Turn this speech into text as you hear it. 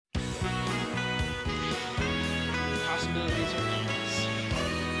these are endless.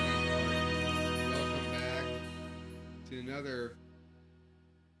 Welcome back to another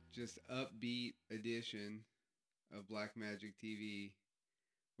just upbeat edition of Black Magic TV,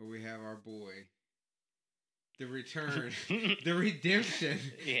 where we have our boy, the return, the redemption.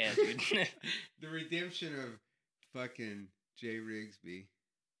 Yeah, dude. The redemption of fucking Jay Rigsby,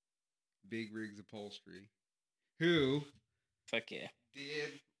 Big Rigs Upholstery, who Fuck yeah.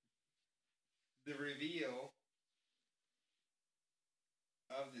 did the reveal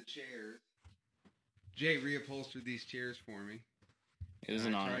of the chairs. Jay reupholstered these chairs for me. It was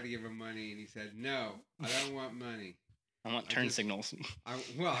an I honor. tried to give him money, and he said, "No, I don't want money. I want turn signals. I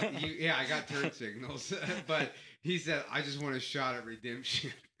got turn signals, but he said I just want a shot at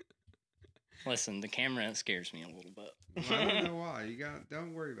redemption." Listen, the camera scares me a little bit. Well, I don't know why.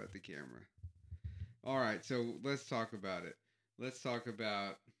 Don't worry about the camera. All right, so let's talk about it. Let's talk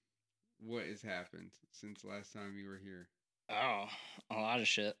about what has happened since last time you were here. Oh, a lot of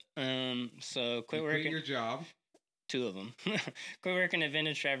shit. So quit You working. quit your job. 2 of them. Quit working at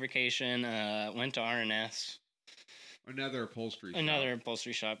Vintage Fabrication. Went to RNS. Another upholstery shop. Another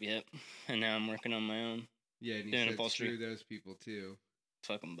upholstery shop, yep. And now I'm working on my own. Yeah, and you doing said upholstery. screw those people too.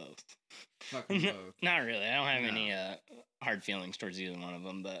 Fuck them both. Fuck them both. Not really. I don't have No. any hard feelings towards either one of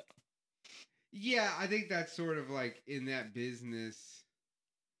them, but Yeah, I think that's sort of like in that business,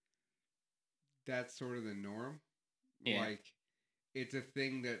 that's sort of the norm. Yeah. Like, it's a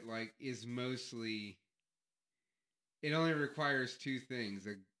thing that, like, is mostly, it only requires 2 things,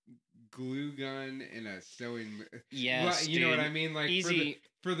 a glue gun and a sewing. yes, You know what I mean? Like, easy.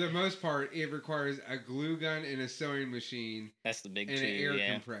 For the most part, it requires a glue gun and a sewing machine That's the big and 2, an air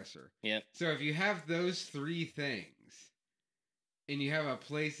yeah. compressor. Yep. So if you have those 3 things and you have a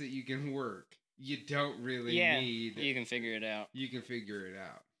place that you can work, you don't really need. You can figure it out. You can figure it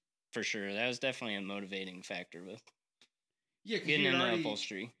out. For sure. That was definitely a motivating factor with Yeah, because getting you into already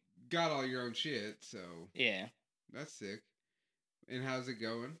upholstery. got all your own shit, so Yeah. that's sick. And how's it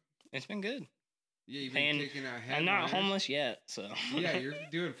going? It's been good. Yeah, you've been taking out headliners. I'm not homeless yet, so. Yeah, you're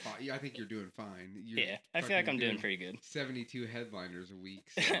doing fine. Yeah, I think you're doing fine. You're I feel like I'm doing doing pretty good. 72 headliners a week.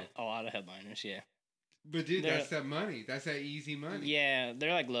 So. A lot of headliners, yeah. But dude, They're- that's that money. That's that easy money. Yeah,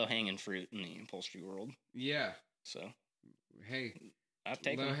 they're like low-hanging fruit in the upholstery world. Yeah. So, Hey, I'll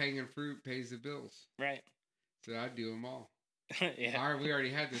take low them. hanging fruit pays the bills. Right. So I do them all. Yeah. All right, we already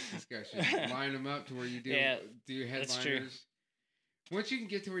had this discussion. Line them up to where you do headliners. that's true. Once you can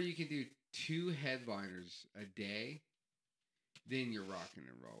get to where you can do 2 headliners a day, then you're rocking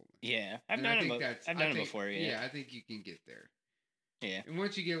and rolling. Yeah. I've And done I it think before. that's- I've I done it think- before, yeah. Yeah, I think you can get there. Yeah. And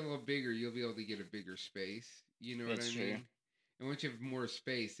once you get a little bigger, you'll be able to get a bigger space. You know That's what I true. mean? And once you have more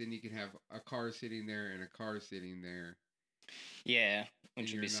space, then you can have a car sitting there and a car sitting there. Yeah. and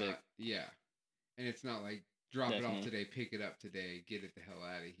Which would be you're sick. not- Yeah. And it's not like drop it off Definitely. today, pick it up today, get it the hell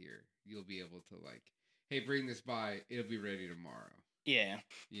out of here. You'll be able to like, hey, bring this by. It'll be ready tomorrow. Yeah.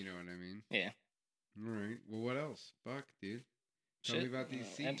 You know what I mean? Yeah. All right. Well, what else? Fuck, dude. Tell me about these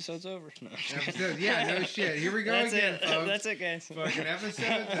seats. Episode's over. No. Episodes. Yeah, no shit. Here we go That's again, it. folks. That's it, guys. Fucking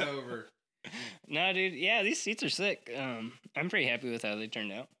episode's over. No, dude. Yeah, these seats are sick. I'm pretty happy with how they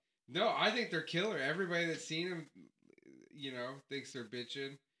turned out. No, I think they're killer. Everybody that's seen them, thinks they're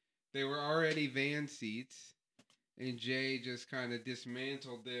bitching. They were already van seats, and Jay just kind of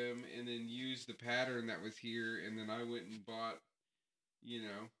dismantled them and then used the pattern that was here, and then I went and bought,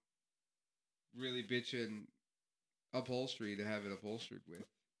 really bitching upholstery to have it upholstered with.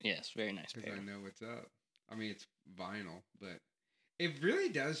 Yes, very nice Because pair. I know what's up. I mean, it's vinyl, but it really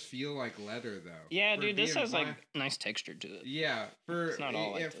does feel like leather, though. Yeah, For dude, this being has like nice texture to it. Yeah, It's not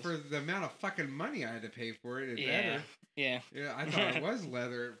all like this. for the amount of fucking money I had to pay for it, it's Yeah. better. Yeah. Yeah, I thought it was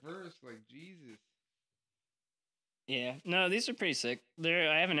leather at first. Like, Jesus. Yeah. No, these are pretty sick. I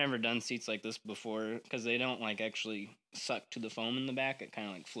haven't ever done seats like this before because they don't like actually suck to the foam in the back. It kind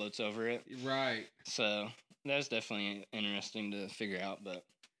of like floats over it. Right. So that's definitely interesting to figure out. But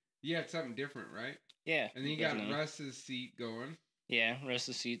Yeah, it's something different, right? yeah. And then you definitely. got Russ's seat going. Yeah, rest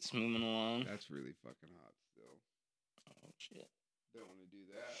of the seats moving along. That's really fucking hot still. Oh, shit. Don't want to do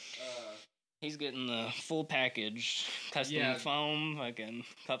that. He's getting the full package. Custom Yeah. foam, fucking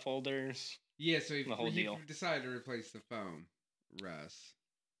cup holders. Yeah, so if The whole you deal. decide to replace the foam, Russ,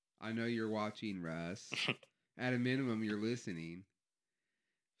 I know you're watching, Russ. At a minimum, you're listening.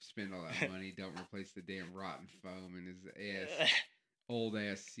 Spend all that money. Don't replace the damn rotten foam in his old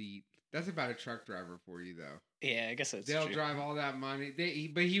ass seat. That's about a truck driver for you, though. Yeah, I guess that's They'll true. drive all that money.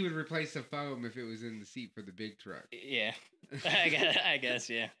 But he would replace the foam if it was in the seat for the big truck. Yeah. I guess,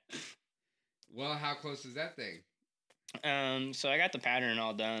 yeah. Well, how close is that thing? So I got the pattern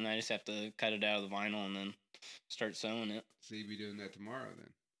all done. I just have to cut it out of the vinyl and then start sewing it. So you'll be doing that tomorrow then?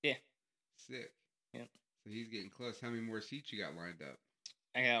 Yeah. Sick. Yep. So he's getting close. How many more seats you got lined up?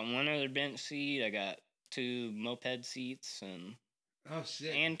 I got one other bench seat. I got 2 moped seats and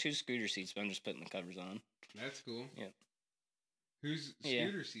sick. 2 scooter seats, but I'm just putting the covers on. That's cool. Yep. Whose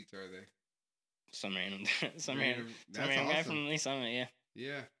scooter seats are they? Some random That's random guy awesome. from Lee Summit, yeah.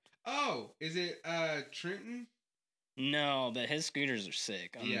 Yeah. Oh, is it Trenton? No, but his scooters are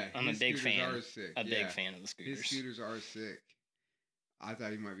sick. I'm a big fan. Are sick. Big fan of the scooters. His scooters are sick. I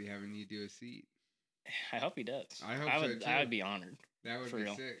thought he might be having you do a seat. I hope he does. I hope so too. I would be honored. That would be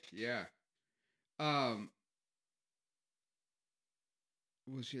real. sick. Yeah. Well,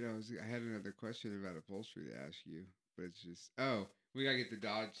 shit. I had another question about upholstery to ask you, but it's just we gotta get the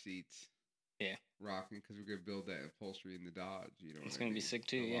Dodge seats. Yeah. Rocking because we're gonna build that upholstery in the Dodge. You know. It's gonna be sick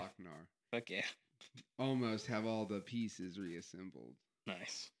too. The yeah. Lochnar. Fuck yeah. Almost have all the pieces reassembled.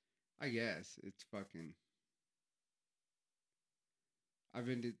 Nice. I guess it's fucking. I've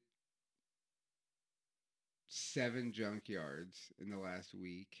been to 7 junkyards in the last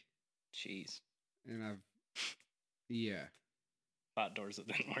week. Jeez. And bought doors that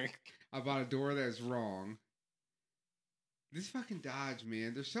didn't work. I bought a door that's wrong. This fucking Dodge,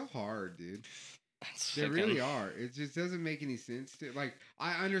 man, they're so hard, dude. They really are. It just doesn't make any sense to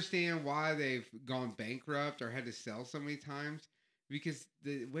I understand why they've gone bankrupt or had to sell so many times because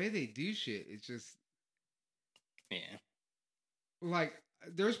the way they do shit is just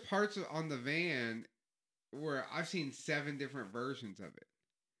there's parts on the van where I've seen 7 different versions of it.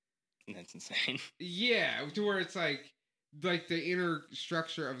 That's insane. Yeah, to where it's like the inner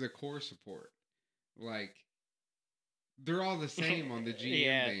structure of the core support. They're all the same on the GM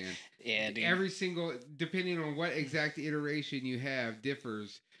van. Yeah, dude. Every single, depending on what exact iteration you have,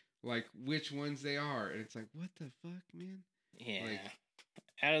 differs, which ones they are. And it's what the fuck, man? Yeah.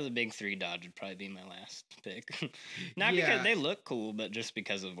 Out of the big 3, Dodge would probably be my last pick. Not because they look cool, but just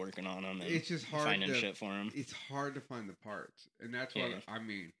because of working on them and it's just hard finding shit for them. It's hard to find the parts. And that's what, I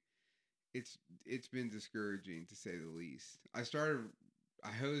mean, it's been discouraging, to say the least. I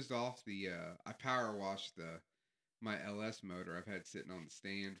hosed off I power washed my LS motor I've had sitting on the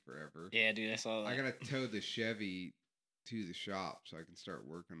stand forever. Yeah, dude, I saw that. I gotta tow the Chevy to the shop so I can start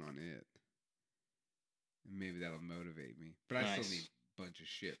working on it. And maybe that'll motivate me. But I still need a bunch of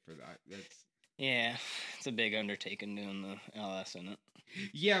shit for that. It's a big undertaking doing the LS in it.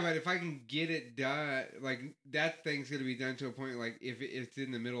 Yeah, but if I can get it done, that thing's gonna be done to a point, if it's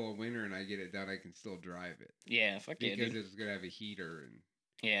in the middle of winter and I get it done, I can still drive it. Yeah, fuck yeah, dude. Because it's gonna have a heater and...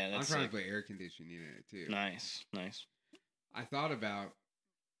 Yeah, that's I'm trying to put air conditioning in it too. Nice. I thought about.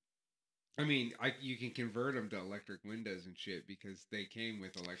 I mean, you can convert them to electric windows and shit because they came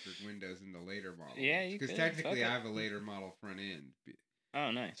with electric windows in the later model. Yeah, you could. Because technically, I have a later model front end. Oh,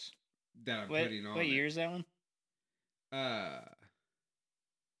 nice. That I'm putting on. What year is that one?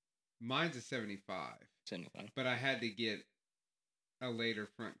 Mine's a 75. 75. But I had to get a later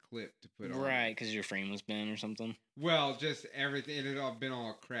front clip to put on. Right, because your frame was bent or something. Well, just everything. It had all been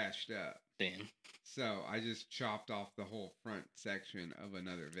all crashed up. Damn. So I just chopped off the whole front section of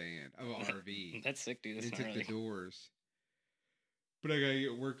another van, of an RV. That's sick, dude. And took the doors. But I gotta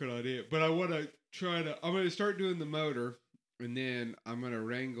get working on it. But I want to I'm going to start doing the motor. And then I'm going to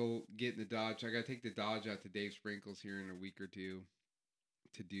wrangle getting the Dodge. I got to take the Dodge out to Dave Sprinkles here in a week or two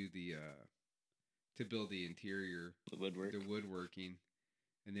to do to build the interior. The woodworking.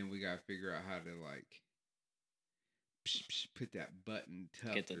 And then we got to figure out how to put that button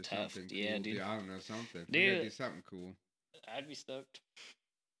tuft. Get the or tuft. Something Yeah, cool. dude. I don't know, something. Dude. We got to do something cool. I'd be stoked.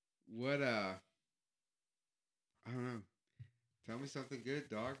 What, I don't know. Tell me something good,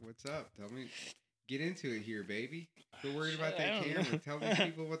 dog. What's up? Tell me. Get into it here, baby. Quit worried about that camera. Tell these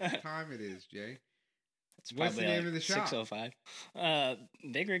people what the time it is, Jay. What's the name of the shop? 605.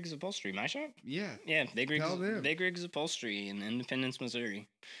 Big Rigs Upholstery. My shop? Yeah. Yeah, Big Rigs. Tell them. Big Rigs Upholstery in Independence, Missouri.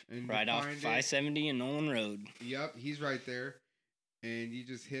 And right off 570 and Nolan Road. Yep, he's right there. And you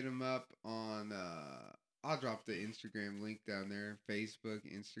just hit him up on, I'll drop the Instagram link down there. Facebook,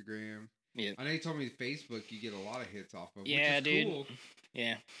 Instagram. Yeah. I know you told me Facebook you get a lot of hits off of, yeah, which is dude. cool.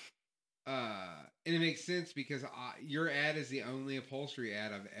 Yeah. And it makes sense because your ad is the only upholstery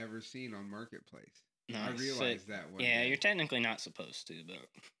ad I've ever seen on Marketplace. Nice. I realized that one. Yeah, you're technically not supposed to, but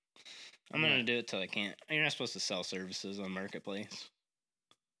I'm gonna do it till I can't. You're not supposed to sell services on Marketplace.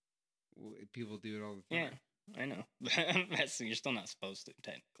 Well, people do it all the time. Yeah, I know. You're still not supposed to,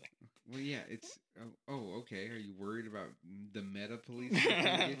 technically. Well, yeah, it's... Oh, okay. Are you worried about the meta police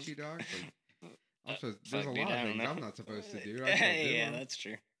that get you, dog? There's a lot of things I'm not supposed to do. Yeah, that's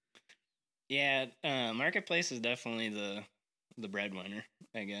true. Yeah, Marketplace is definitely the breadwinner,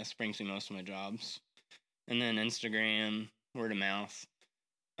 I guess. Brings me most of my jobs. and then Instagram, word of mouth.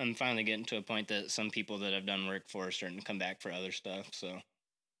 I'm finally getting to a point that some people that I've done work for are starting to come back for other stuff. So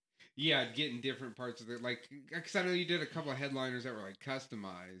Yeah, getting different parts of it, like, because I know you did a couple of headliners that were like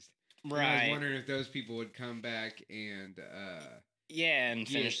customized. And I was right, wondering if those people would come back and yeah, and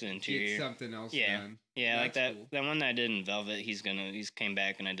finish the get interior. something else Yeah, done. yeah, like That's that cool. that one that I did in Velvet. He's came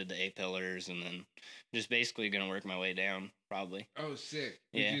back and I did the A pillars, and then just basically gonna work my way down probably. Oh, sick!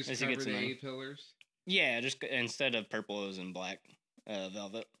 Did Yeah, you just as he cover gets the them in. A pillars? Yeah, just instead of purple, it was in black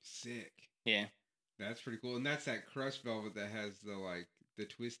velvet. Sick. Yeah, That's pretty cool. And that's that crushed velvet that has the like the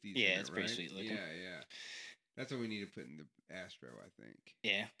twisties yeah, in it's it, pretty right? sweet looking. Yeah, yeah. That's what we need to put in the Astro, I think.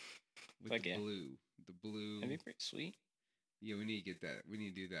 Yeah, With like the yeah, blue. The blue. that'd be pretty sweet. Yeah, we need to get that. We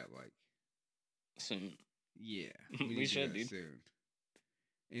need to do that like Soon. yeah. We We need to do should, that dude. soon.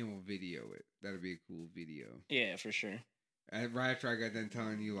 And we'll video it. That'd be a cool video. Yeah, for sure. And right after I got done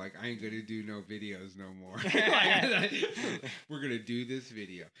telling you, like, I ain't gonna do no videos no more. We're gonna do this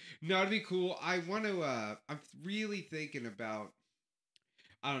video. No, it'd be cool. I want to. I'm really thinking about.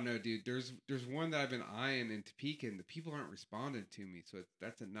 I don't know, dude. There's one that I've been eyeing in Topeka, and the people aren't responding to me, so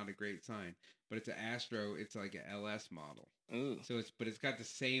that's not a great sign. But it's an Astro. It's like an LS model. Ooh. So it's got the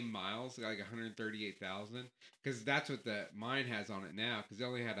same miles, like 138,000, because that's what the mine has on it now. Because it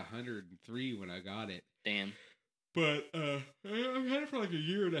only had 103 when I got it. Damn. But I've had it for like a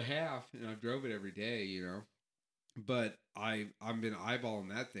year and a half, and I've drove it every day, you know. But I've been eyeballing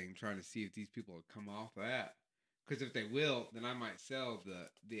that thing, trying to see if these people will come off that. Because if they will, then I might sell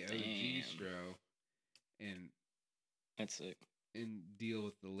the OG Damn. Stro, and That's sick. and deal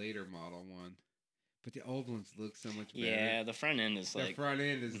with the later model one. But the old ones look so much better. Yeah, the front end is The like front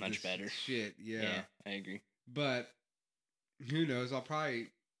end is much better. Shit, yeah. I agree. But who knows? I'll probably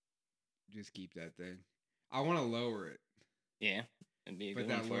just keep that thing. I want to lower it. Yeah, it'd be a But good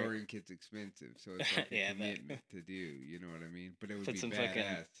one that for lowering kit's expensive, so it's like a Yeah, commitment to do. You know what I mean? But it would Put be some fucking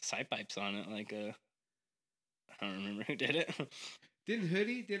badass. side pipes on it, like I don't remember who did it. Didn't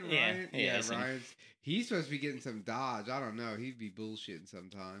Hoodie? Didn't Yeah, Ryan? yeah, same. Ryan's. He's supposed to be getting some Dodge. I don't know. He'd be bullshitting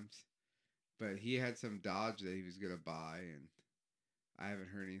sometimes. But he had some Dodge that he was gonna buy, and I haven't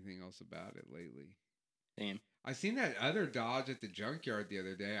heard anything else about it lately. Damn. I seen that other Dodge at the junkyard the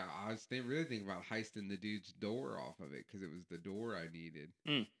other day. I was really thinking about heisting the dude's door off of it because it was the door I needed.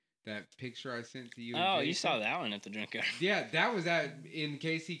 Mm. That picture I sent to you. Oh, you saw that one at the junkyard. Yeah, that was in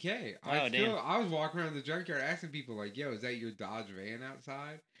KCK. Damn. I was walking around the junkyard asking people like, "Yo, is that your Dodge van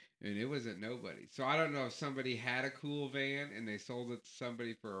outside?" And it wasn't nobody. So I don't know if somebody had a cool van and they sold it to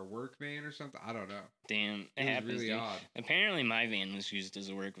somebody for a work van or something. I don't know. Damn, It was happens. really Dude. odd. Apparently, my van was used as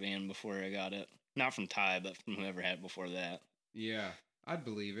a work van before I got it. Not from Ty, but from whoever had it before that. Yeah, I'd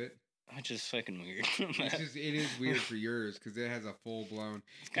believe it. Which is fucking weird. It is weird for yours because it has a full blown.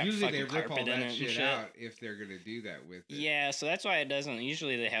 Got Usually they fucking rip all carpet in that it and shit shit. out if they're gonna do that with it. Yeah, so that's why it doesn't.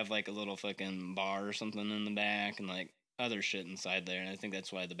 Usually they have like a little fucking bar or something in the back and like other shit inside there. And I think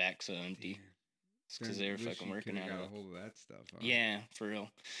that's why the back's so empty. It's because they were fucking working out got of a it. hold of that stuff. Huh? Yeah, for real.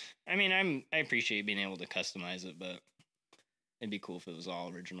 I mean, I appreciate being able to customize it, but it'd be cool if it was all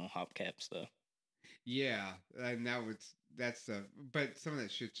original hubcaps though. Yeah, and that's the. But some of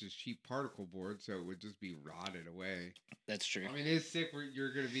that shit's just cheap particle board, so it would just be rotted away. That's true. I mean, it's sick.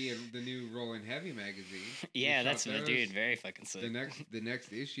 You're gonna be in the new Rolling Heavy magazine. Yeah, that's dude. Very fucking sick. The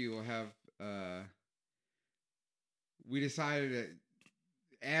next issue will have. We decided that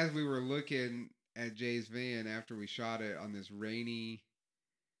as we were looking at Jay's van after we shot it on this rainy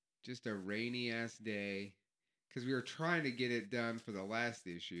ass day, because we were trying to get it done for the last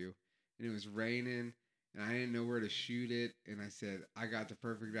issue, and it was raining, and I didn't know where to shoot it, and I said, I got the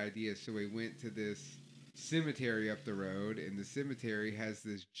perfect idea. So we went to this cemetery up the road, and the cemetery has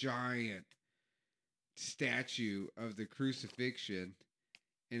this giant statue of the crucifixion,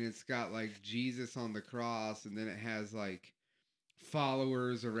 and it's got like Jesus on the cross, and then it has like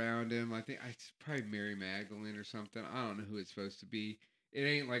followers around him. I think it's probably Mary Magdalene or something. I don't know who it's supposed to be. It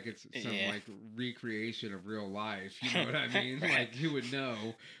ain't like it's some like recreation of real life. You know what I mean? Right. Like who would know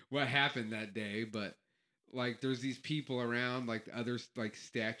what happened that day? But like there's these people around, like other like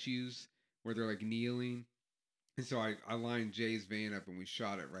statues where they're like kneeling. And so I lined Jay's van up and we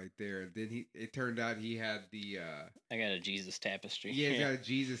shot it right there. And then it turned out he had the I got a Jesus tapestry. Yeah, he's got a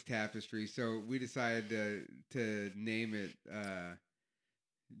Jesus tapestry. So we decided to name it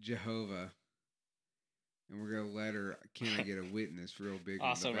Jehovah. And we're gonna let her "Can I Get a Witness" real big.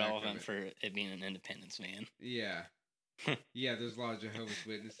 Also relevant for it being an Independence van. Yeah. Yeah, there's a lot of Jehovah's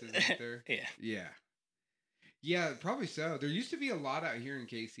Witnesses out there. Yeah. Yeah. Yeah, probably so. There used to be a lot out here in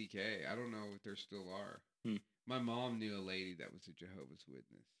KCK. I don't know if there still are. My mom knew a lady that was a Jehovah's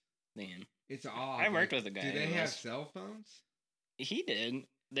Witness. Damn. It's odd. I worked with a guy. Do they who have was- cell phones? He did.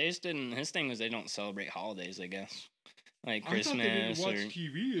 They just didn't. His thing was they don't celebrate holidays. I guess like I thought they didn't Christmas watch or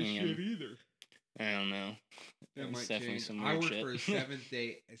TV and shit either. I don't know. That It's might definitely change. some I weird worked shit. for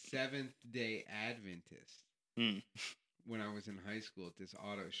a Seventh Day Adventist Hmm. when I was in high school at this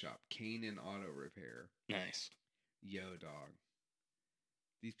auto shop, Canaan Auto Repair. Nice. Yo, dog.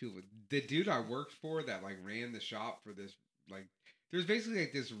 These people, the dude I worked for that like ran the shop for this, like, there's basically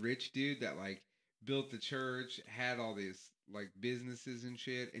like this rich dude that like built the church, had all these like businesses and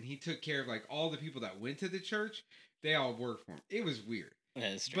shit, and he took care of like all the people that went to the church. They all worked for him. It was weird,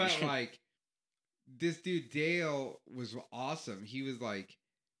 That is strange. but like this dude Dale was awesome. He was like,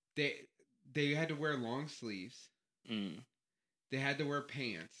 they had to wear long sleeves. Mm. They had to wear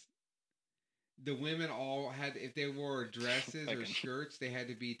pants. The women all had, if they wore dresses or Fucking- skirts, they had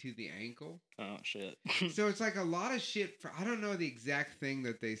to be to the ankle. Oh shit. So it's like a lot of shit. I don't know the exact thing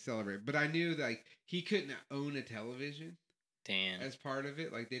that they celebrate, but I knew like he couldn't own a television Damn. as part of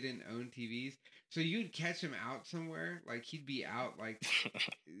it. Like they didn't own TVs, so you'd catch him out somewhere. Like he'd be out like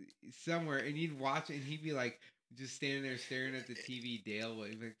somewhere, and you'd watch it, and he'd be like just standing there staring at the TV. Dale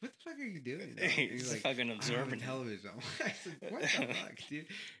would be like, "What the fuck are you doing?" And He's like, fucking "I don't absorbing have a it. television." I said, "What the fuck, dude?"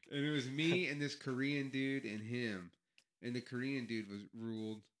 And it was me and this Korean dude and him, and the Korean dude was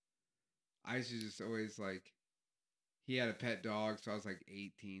ruled. I used to just always like, he had a pet dog, so I was like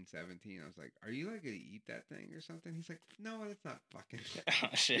 18, 17. I was like, "Are you like gonna eat that thing or something?" He's like, "No, it's not fucking." Oh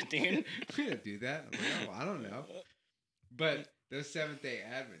shit, dude. We didn't do that. I was like, "Oh, I don't know." But those Seventh Day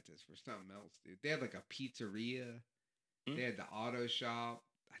Adventists were something else, dude. They had like a pizzeria. They had the auto shop.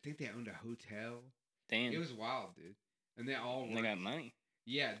 I think they owned a hotel. Damn. It was wild, dude. And they all They worked. got money.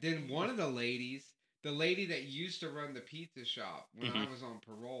 Yeah. Then one of the ladies, the lady that used to run the pizza shop when I was on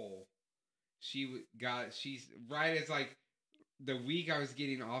parole, she's right as like the week I was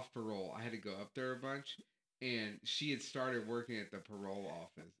getting off parole, I had to go up there a bunch, and she had started working at the parole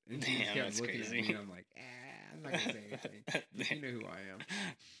office, and she just Damn, kept that's looking crazy. at me, and I'm like, I'm not gonna say anything. You know who I am.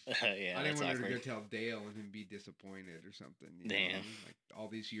 Yeah, I didn't that's want her to awkward. go tell Dale and him be disappointed or something. You know? Damn. Like all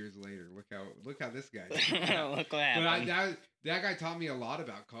these years later, look how this guy. Look what But happened. that guy taught me a lot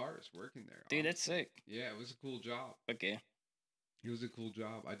about cars working there. Dude, that's honestly. sick. Yeah, it was a cool job. Okay. It was a cool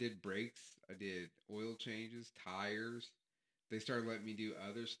job. I did brakes. I did oil changes, tires. They started letting me do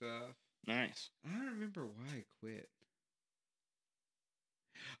other stuff. Nice. I don't remember why I quit.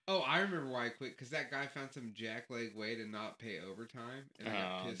 Oh, I remember why I quit, because that guy found some jackleg way to not pay overtime, and I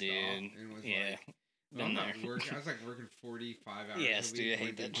got pissed off and was like, well, I'm not working. I was like working 45 hours Yes, a week. dude, I and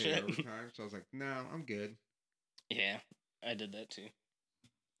hate didn't that pay shit. overtime, so I was like, no, I'm good. Yeah, I did that too.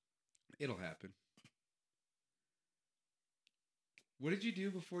 It'll happen. What did you do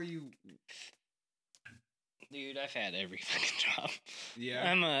before you? Dude, I've had every fucking job. Yeah.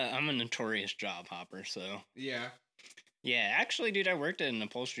 I'm a notorious job hopper, so Yeah. yeah, actually, dude, I worked at an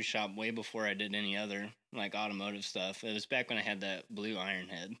upholstery shop way before I did any other like automotive stuff. It was back when I had that blue iron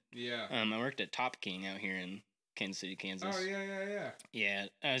head. Yeah. I worked at Top King out here in Kansas City, Kansas. Oh yeah. Yeah,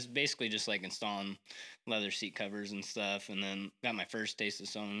 I was basically just like installing leather seat covers and stuff, and then got my first taste of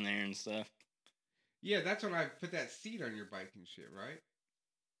sewing there and stuff. Yeah, that's when I put that seat on your bike and shit, right?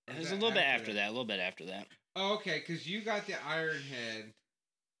 Or It is was a that little bit after that. A little bit after that. Oh, okay, because you got the iron head.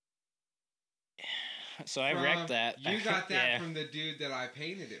 So I wrecked that. You got that Yeah. from the dude that I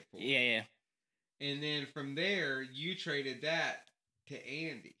painted it for. Yeah. And then from there, you traded that to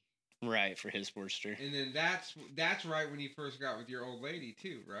Andy. Right, for his Sportster. And then that's right when you first got with your old lady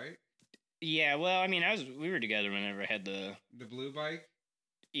too, right? Yeah, well, I mean, we were together whenever I had the blue bike.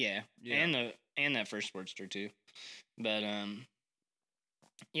 Yeah. And that first Sportster too. But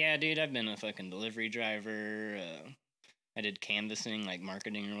yeah, dude, I've been a fucking delivery driver. I did canvassing, like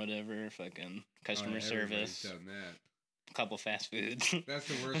marketing or whatever, fucking customer service. Done that. A couple fast foods. That's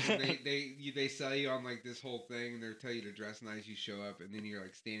the worst. They sell you on like this whole thing, and they tell you to dress nice. You show up, and then you're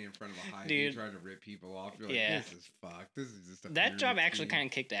like standing in front of a Hy-Vee trying to rip people off. You're like, this is fucked. This is just that job actually kind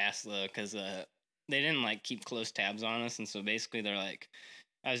of kicked ass though, because they didn't like keep close tabs on us, and so basically they're like,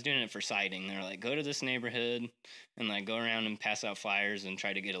 I was doing it for sighting. They're like, go to this neighborhood and like go around and pass out flyers and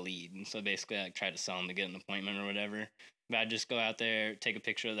try to get a lead. And so basically, I like try to sell them to get an appointment or whatever. But I'd just go out there, take a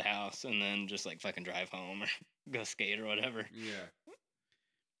picture of the house, and then just like fucking drive home or go skate or whatever.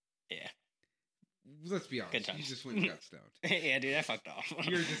 Yeah. Let's be honest. Good times. You just went and got stoned. Yeah, dude, I fucked off.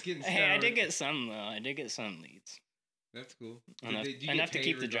 You were just getting stoned. Hey, I did get some though. I did get some leads. That's cool. Enough to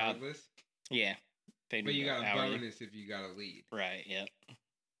keep the job. Yeah. But you got a hourly bonus if you got a lead. Right, yep.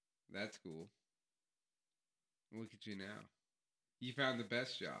 That's cool. Look at you now. You found the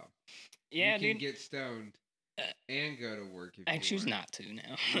best job. Yeah, you can dude. get stoned and go to work if I you choose want. not to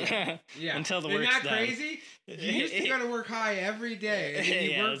now. Yeah. Until the Isn't work's that done. crazy? You used to go to work high every day, and then you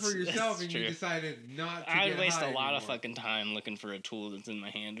Yeah, work for yourself, that's and true. you decided not to I get would waste high a lot of anymore. fucking time looking for a tool that's in my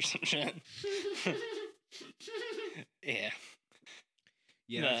hand or some shit. Yeah.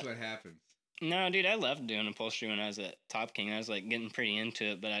 Yeah, that's what happens. No, dude, I loved doing upholstery when I was at Top King. I was like getting pretty into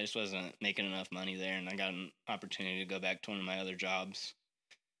it, but I just wasn't making enough money there, and I got an opportunity to go back to one of my other jobs,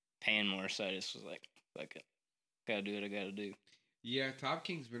 paying more. So I just was like, "Fuck it, gotta do what I gotta do." Yeah, Top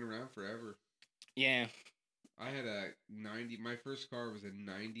King's been around forever. Yeah. I had a 90. My first car was a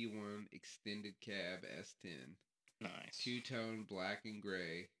 91 extended cab S10. Nice. Two-tone black and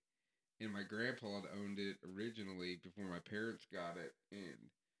gray. And my grandpa had owned it originally before my parents got it, and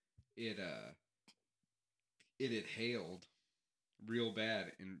it had hailed real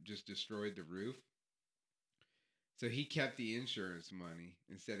bad and just destroyed the roof. So he kept the insurance money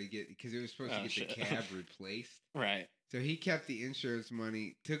instead of because it was supposed to get the cab replaced. Right. So he kept the insurance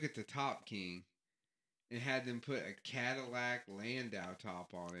money, took it to Top King, and had them put a Cadillac Landau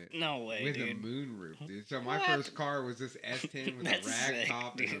top on it. No way, with dude. a moonroof, dude. So my first car was this S10 with a rag sick,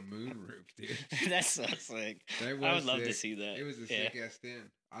 top dude. and a moonroof, dude. That's so sick. That was I would love sick. to see that. It was a sick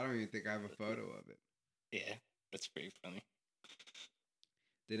S10. I don't even think I have a photo of it. Yeah, that's pretty funny.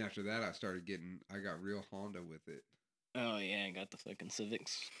 Then after that, I got real Honda with it. Oh yeah, I got the fucking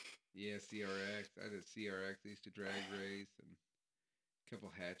Civics. Yeah, CRX. I did CRX. I used to drag race and a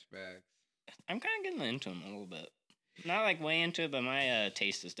couple hatchbacks. I'm kind of getting into them a little bit. Not like way into it, but my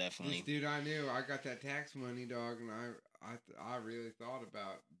taste is definitely. This dude, I knew I got that tax money, dog, and I really thought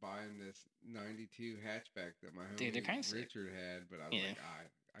about buying this '92 hatchback that my homie Richard had, but I was like,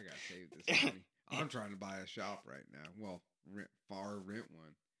 I gotta save this money. I'm trying to buy a shop right now. Well, rent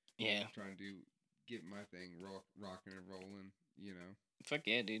one. Yeah. I'm trying to get my thing rocking and rolling. You know. Fuck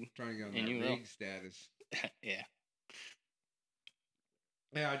yeah, dude. Trying to get on that rig status. Yeah.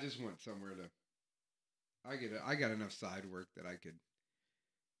 Yeah, I just want somewhere to. I got enough side work that I could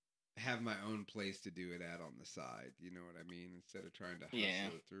have my own place to do it at on the side. You know what I mean? Instead of trying to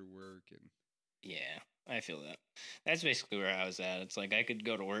hustle it through work and. Yeah, I feel that. That's basically where I was at. It's like I could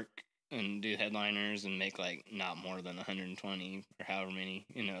go to work and do headliners and make like not more than 120 or however many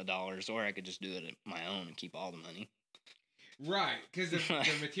dollars, or I could just do it at my own and keep all the money. Right, because the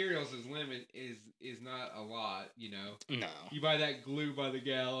materials is not a lot, you know. No. You buy that glue by the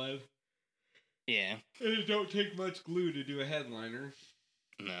gallon. Yeah. And it don't take much glue to do a headliner.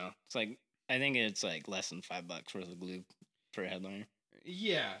 No. It's like, I think it's like less than $5 worth of glue for a headliner.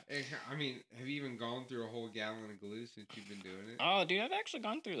 Yeah. I mean, have you even gone through a whole gallon of glue since you've been doing it? Oh, dude, I've actually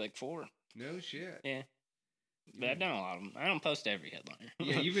gone through like 4. No shit. Yeah. But I've done a lot of them. I don't post every headliner.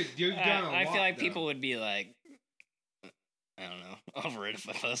 Yeah, you've done a lot. I feel like people would be like, I don't know, over it if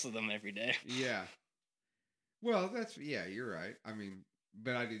I posted them every day. Yeah. Well, you're right. I mean,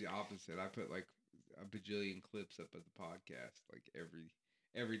 but I do the opposite. I put like a bajillion clips up of the podcast like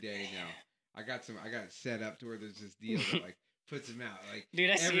every day now. I got it set up to where there's this deal that like puts them out. Like, dude,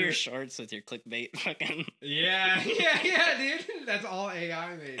 I see your shorts with your clickbait fucking. Yeah, dude. That's all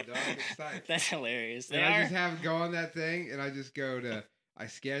AI made, dog. It's tight. That's hilarious. I just go on that thing and I just I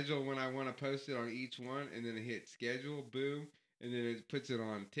schedule when I want to post it on each one, and then I hit schedule, boom, and then it puts it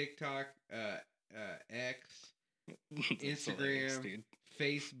on TikTok, X, Instagram,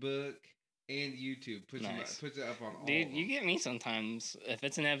 Facebook, and YouTube. Puts it up on all. Dude, of them. You get me sometimes. If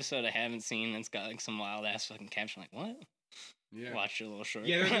it's an episode I haven't seen that's got like some wild ass fucking caption, like what? Yeah. Watch your little short.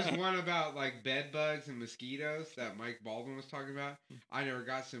 Yeah, there's this one about like bed bugs and mosquitoes that Mike Baldwin was talking about. I never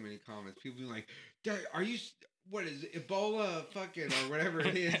got so many comments. People being like, "Are you? What is it, Ebola? Fucking or whatever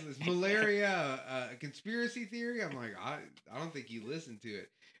it is? This malaria? Conspiracy theory?" I'm like, I don't think you listened to it.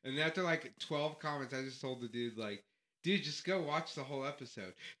 And after like 12 comments, I just told the dude like, "Dude, just go watch the whole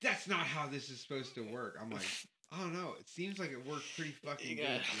episode. That's not how this is supposed to work." I'm like, I don't know. It seems like it worked pretty fucking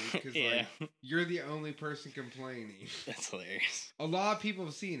good, dude. Because like you're the only person complaining. That's hilarious. A lot of people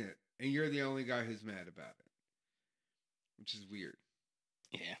have seen it, and you're the only guy who's mad about it, which is weird.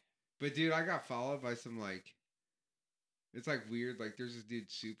 Yeah. But dude, I got followed by some like. It's like weird. Like there's this dude,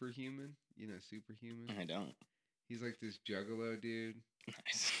 Superhuman. You know Superhuman? I don't. He's like this juggalo dude.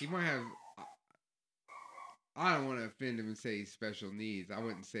 Nice. He might have. I don't want to offend him and say he's special needs. I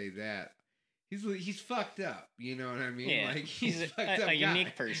wouldn't say that. He's fucked up, you know what I mean? Yeah, like he's a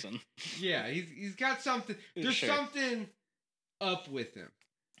unique person. Yeah, he's got something. There's something up with him.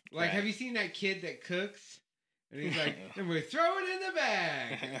 Like, have you seen that kid that cooks? And he's like, and we throw it in the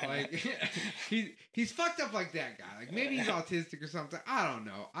bag. Like he's fucked up like that guy. Like maybe he's autistic or something. I don't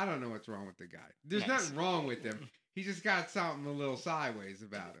know. I don't know what's wrong with the guy. There's nothing wrong with him. He just got something a little sideways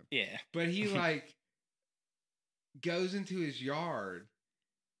about him. Yeah. But he like. goes into his yard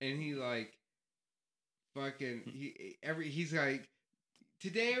and he like fucking he's like,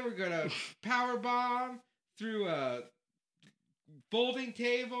 today we're gonna power bomb through a folding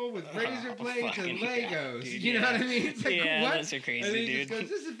table with razor blades and Legos. Dude, you know what I mean? It's like, yeah, what? That's a crazy, and he dude. just goes,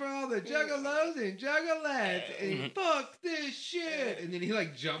 this is for all the juggalos and juggalettes, and fuck this shit. And then he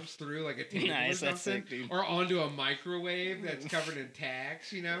like jumps through like a table or something, that's sick, dude. or onto a microwave that's covered in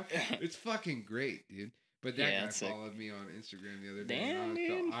tacks. You know, it's fucking great, dude. But that guy followed me on Instagram the other day. Damn,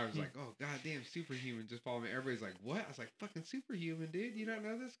 and I was like, oh, goddamn, Superhuman just followed me. Everybody's like, what? I was like, fucking Superhuman, dude. You don't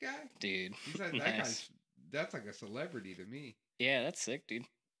know this guy? Dude. He's like, that guy's, that's like a celebrity to me. Yeah, that's sick, dude.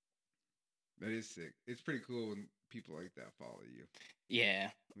 That is sick. It's pretty cool when people like that follow you. Yeah.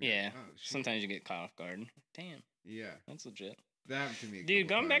 Yeah. Like, oh, sometimes you get caught off guard. Damn. Yeah. That's legit. That happened to me. Dude,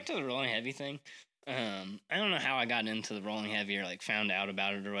 going back to the rolling heavy thing, I don't know how I got into the rolling heavy or like found out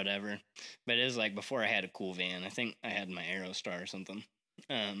about it or whatever, but it was like before I had a cool van. I think I had my Aerostar or something.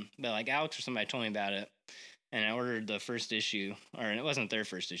 But like Alex or somebody told me about it, and I ordered the first issue, or it wasn't their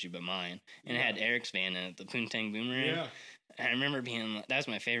first issue, but mine, and it had Eric's van in it, the Poontang Boomerang. Yeah. And I remember being like, that was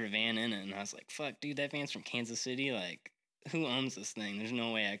my favorite van in it, and I was like, fuck, dude, that van's from Kansas City. Like, who owns this thing? There's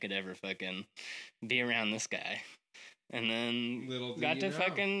no way I could ever fucking be around this guy. And then got to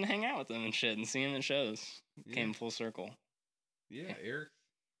fucking hang out with him and shit and see him at shows. Came full circle. Yeah, Eric.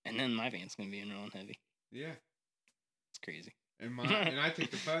 And then my van's gonna be in rolling heavy. Yeah. It's crazy. And I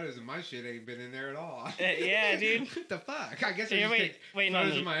took the photos and my shit ain't been in there at all. Yeah, dude. What the fuck? I guess I just take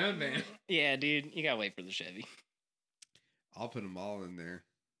photos of my own van. Yeah, dude. You gotta wait for the Chevy. I'll put them all in there.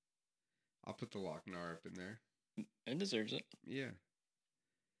 I'll put the Lochnar up in there. It deserves it. Yeah.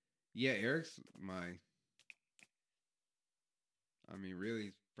 Yeah, Eric's really,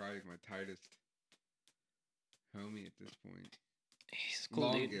 he's probably my tightest homie at this point. He's cool,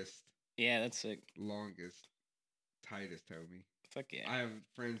 longest. Dude. Yeah, that's sick. Longest, tightest homie. Fuck yeah. I have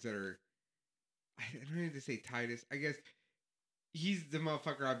friends that are, I don't need to say tightest. I guess he's the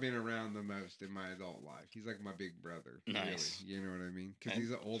motherfucker I've been around the most in my adult life. He's like my big brother. Nice. Really. You know what I mean? Because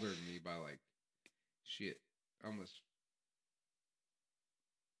he's older than me by like, shit, almost.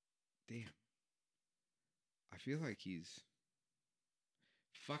 Damn. I feel like he's.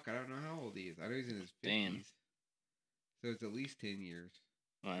 Fuck, I don't know how old he is. I know he's in his 50s. Damn. So it's at least 10 years.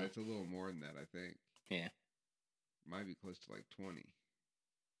 Wow. That's a little more than that, I think. Yeah. Might be close to like 20.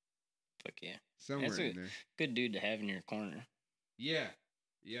 Fuck yeah. Somewhere in there. Good dude to have in your corner. Yeah.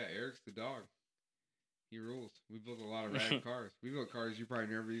 Yeah, Eric's the dog. He rules. We built a lot of rad cars. We built cars you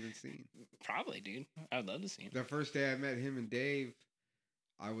probably never even seen. Probably, dude. I'd love to see him. The first day I met him and Dave,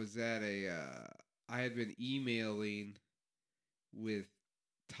 I was at I had been emailing with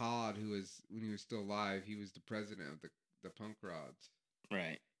Todd, who was, when he was still alive, he was the president of the Punk Rods.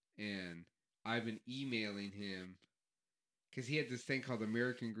 Right. And I've been emailing him because he had this thing called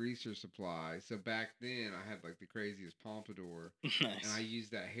American Greaser Supply. So back then, I had like the craziest pompadour. Nice. And I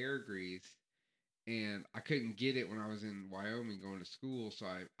used that hair grease. And I couldn't get it when I was in Wyoming going to school. So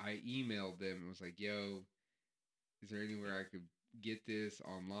I emailed them and was like, yo, is there anywhere I could get this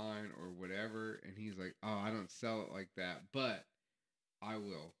online or whatever? And he's like, oh, I don't sell it like that, but I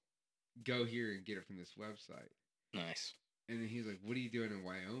will go here and get it from this website. Nice. And then he's like, what are you doing in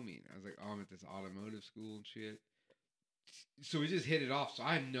Wyoming? I was like, oh, I'm at this automotive school and shit. So we just hit it off. So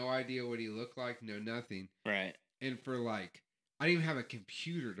I had no idea what he looked like, no nothing. Right. And for like, I didn't even have a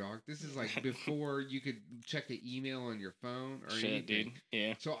computer, dog. This is like before you could check the email on your phone or anything. Dude.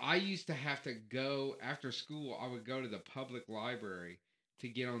 Yeah. So I used to have to go, after school, I would go to the public library to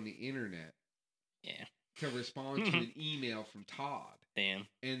get on the internet. Yeah. To respond to an email from Todd. Damn.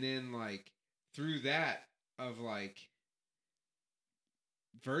 And then, like, through that of, like,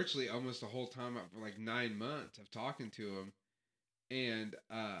 virtually almost the whole time, for like 9 months of talking to him. And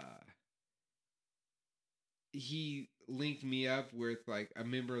he linked me up with, like, a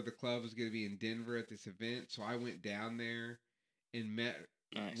member of the club was going to be in Denver at this event. So I went down there and met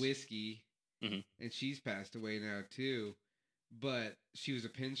Whiskey. Mm-hmm. And she's passed away now, too. But she was a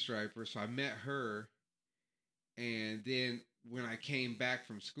pinstriper, so I met her. And then when I came back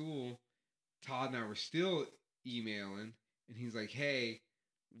from school, Todd and I were still emailing, and he's like, hey,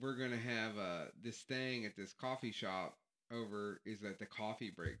 we're going to have this thing at this coffee shop over, is at the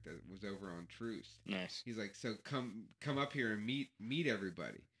coffee break that was over on Truce. Nice. He's like, so come up here and meet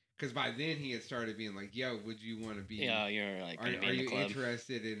everybody. Because by then he had started being like, yo, would you want to be... Yeah, you're like, are you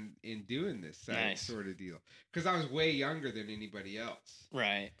interested in doing this sort of deal? Because I was way younger than anybody else.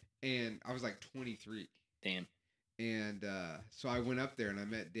 Right. And I was like 23. Damn. And so I went up there and I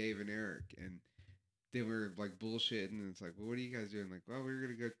met Dave and Eric, and they were like bullshitting, and it's like, well, what are you guys doing? Like, well, we were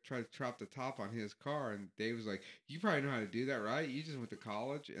gonna go try to chop the top on his car, and Dave was like, you probably know how to do that, right? You just went to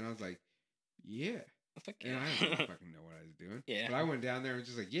college, and I was like, yeah. Fuck And I didn't fucking know what I was doing. Yeah. But I went down there and was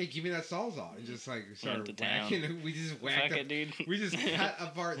just like, yeah, give me that Sawzall. And just like started whacking. We just whacked Fuck up. it, dude. We just cut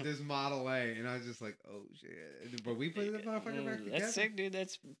apart this Model A. And I was just like, oh shit. But we put the motherfucker back together. That's sick, dude.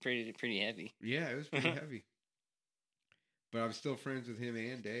 That's pretty heavy. Yeah, it was pretty heavy. But I'm still friends with him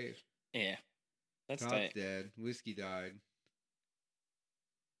and Dave. Yeah. That's Todd's tight. dead. Whiskey died.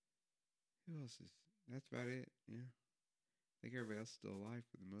 Who else is? That's about it. Yeah. I think everybody else is still alive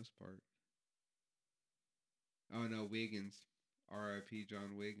for the most part. Oh no, Wiggins. R.I.P.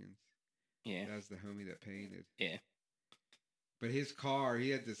 John Wiggins. Yeah. That's the homie that painted. Yeah. But his car, he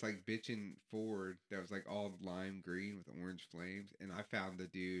had this like bitchin' Ford that was like all lime green with orange flames. And I found the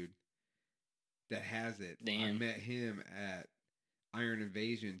dude that has it. Damn. I met him at Iron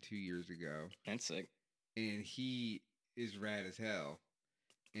Invasion 2 years ago. That's sick. And he is rad as hell.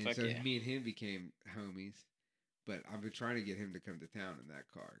 And Fuck so yeah. me and him became homies. But I've been trying to get him to come to town in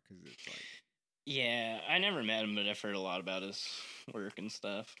that car because it's like. Yeah, I never met him, but I've heard a lot about his work and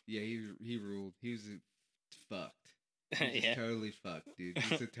stuff. Yeah, he ruled. He was fucked. He's Yeah. totally fucked, dude.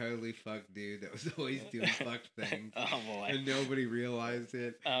 He's a totally fucked dude that was always doing fucked things. Oh boy. And nobody realized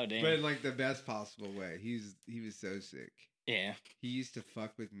it. Oh damn. But in like the best possible way. He was so sick. Yeah. He used to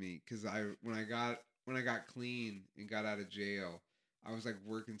fuck with me because when I got clean and got out of jail, I was like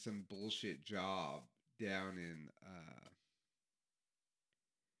working some bullshit job down in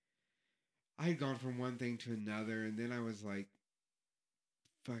I had gone from one thing to another, and then I was like,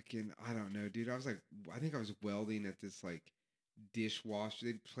 fucking, I don't know, dude. I think I was welding at this like dishwasher.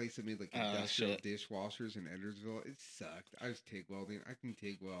 They place that made like industrial dishwashers in Edwardsville. It sucked. I was TIG welding. I can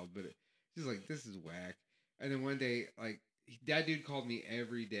TIG weld, but it's just like, this is whack. And then one day, like, that dude called me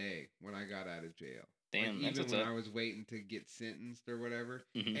every day when I got out of jail. Damn, like, even when I was waiting to get sentenced or whatever,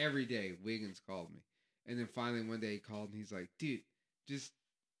 every day Wiggins called me. And then finally one day he called and he's like, dude, just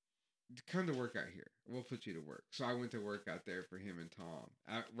come to work out here. We'll put you to work. So I went to work out there for him and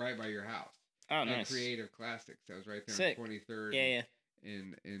Tom, right by your house. Oh, nice. Creative Classics. That was right there Sick. on 23rd. Yeah.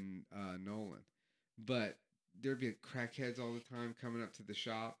 In Nolan. But there'd be crackheads all the time coming up to the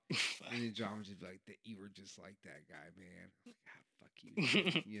shop, and then John would just be like, "You were just like that guy, man." I'm like, fuck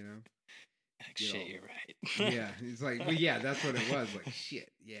you, you know. Like, shit, you're right. Yeah, it's like, well, yeah, that's what it was. Like,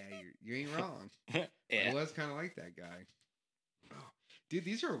 shit, yeah, you ain't wrong. Yeah, I was kind of like that guy. Oh, dude,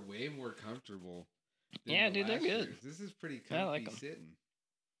 these are way more comfortable. Yeah, dude, they're good. Years. This is pretty comfy I like them. sitting.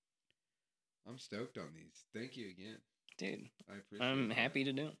 I'm stoked on these. Thank you again, dude. I appreciate. I'm happy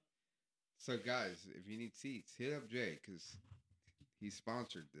to do it. So, guys, if you need seats, hit up Jay because he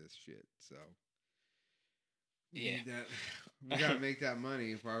sponsored this shit. So, yeah, we gotta make that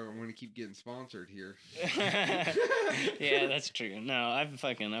money if I want to keep getting sponsored here. Yeah, that's true. No, I've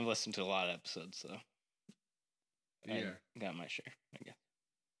listened to a lot of episodes, so yeah, I got my share, I guess.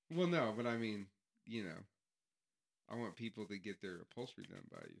 Well, no, but I mean, you know, I want people to get their upholstery done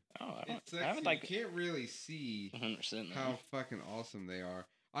by you. Oh, I would like. You can't really see 100% how fucking awesome they are.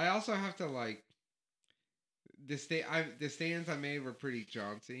 I also have to like the stands I made were pretty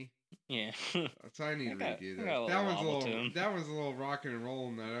jaunty. Yeah. So I need to redo that. That one's a little rock and roll,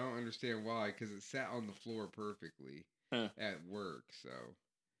 and I don't understand why because it sat on the floor perfectly at work. So,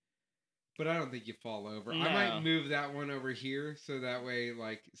 but I don't think you fall over. No. I might move that one over here so that way,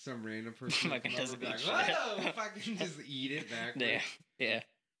 like some random person doesn't be like, "Whoa!" If I can just eat it backwards. Yeah.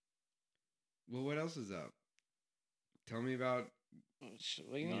 Well, what else is up? Tell me about.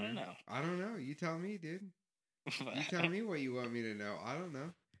 What do you want to know? I don't know. You tell me, dude. You tell me what you want me to know. I don't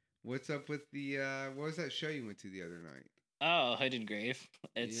know. What's up with the what was that show you went to the other night? Oh, Hooded Grave.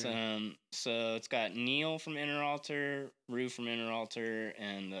 It's so it's got Neil from Inner Altar, Rue from Inner Altar,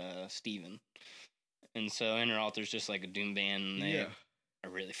 and Steven. And so Inner Altar's just like a doom band, and they are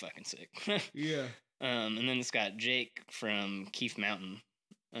really fucking sick. Yeah. And then it's got Jake from Keith Mountain.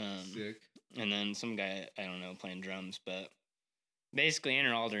 Sick. And then some guy I don't know playing drums, but basically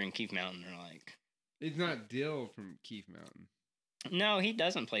Inner Altar and Keith Mountain are like. It's not Dill from Keith Mountain. No, he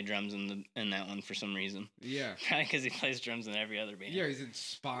doesn't play drums in that one for some reason. Yeah, because he plays drums in every other band. Yeah, he's in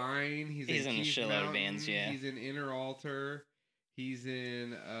Spine. He's in a shitload of bands. Yeah, he's in Inner Altar. He's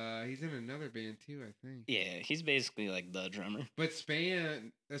in another band too, I think. Yeah, he's basically like the drummer. But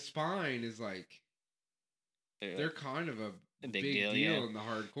Spine is like they're kind of a big deal in the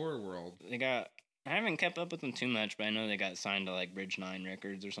hardcore world. I haven't kept up with them too much, but I know they got signed to like Bridge 9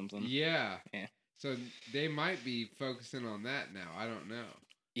 Records or something. Yeah. Yeah. So they might be focusing on that now. I don't know.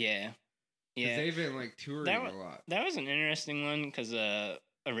 Yeah. Because they've been like touring a lot. That was an interesting one because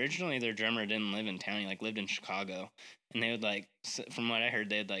originally their drummer didn't live in town. He like lived in Chicago, and they would like, from what I heard,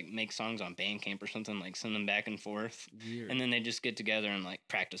 they'd like make songs on Bandcamp or something, like send them back and forth, Weird. and then they just get together and like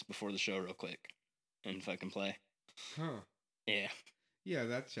practice before the show real quick, and fucking play. Huh. Yeah. Yeah,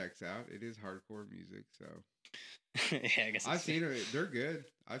 that checks out. It is hardcore music, so. Yeah, I guess I've seen them. They're good.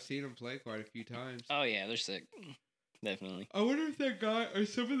 I've seen them play quite a few times. Oh yeah, they're sick. Definitely. I wonder if that guy are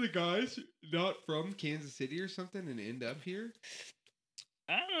some of the guys not from Kansas City or something and end up here.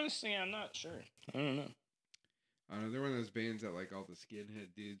 Honestly, I'm not sure. I don't know. I don't know. They're one of those bands that like all the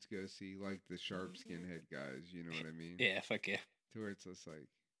skinhead dudes go see, like the sharp skinhead guys. You know what I mean? Yeah, fuck yeah. To where it's just like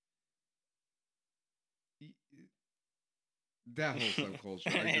that whole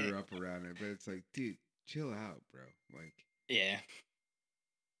subculture. I grew up around it, but it's like, dude, chill out, bro. Like, yeah,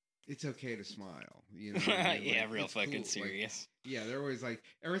 it's okay to smile. You know? What I mean? Yeah, like, real it's fucking cool. serious. Like, yeah, they're always like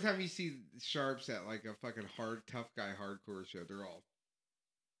every time you see sharps at like a fucking tough guy hardcore show, they're all.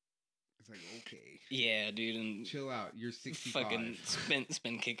 It's like, okay. Yeah, dude, and chill out. You're 65. Fucking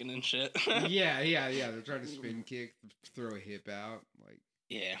spin kicking and shit. yeah. They're trying to spin kick, throw a hip out, like.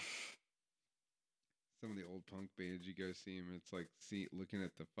 Yeah. Some of the old punk bands, you go see them. It's like looking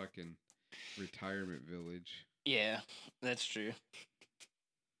at the fucking retirement village. Yeah, that's true.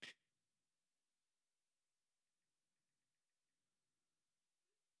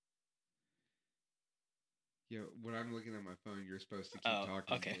 Yeah, when I'm looking at my phone, you're supposed to keep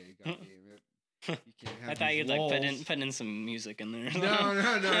talking. Okay. Today, God damn it. You can't have I thought you'd lulls. like put in some music in there. No. I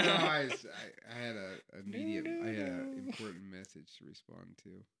had a medium. I had an important message to respond to.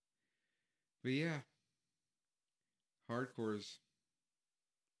 But yeah, hardcore's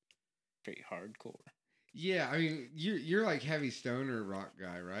pretty hardcore. Yeah, I mean, you're like heavy stoner rock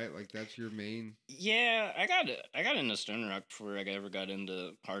guy, right? Like that's your main. Yeah, I got into stoner rock before I ever got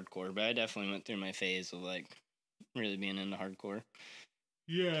into hardcore, but I definitely went through my phase of like really being into hardcore.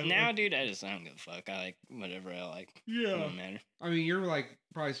 Yeah. Now, dude, I don't give a fuck. I like whatever I like. Yeah. It don't matter. I mean, you're like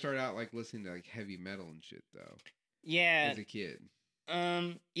probably started out like listening to like heavy metal and shit though. Yeah. As a kid.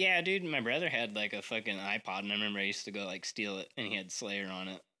 Yeah, dude, my brother had like a fucking iPod, and I remember I used to go like steal it, and he had Slayer on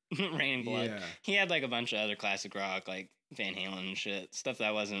it. Rain and Blood. Yeah. He had like a bunch of other classic rock, like Van Halen and shit. Stuff that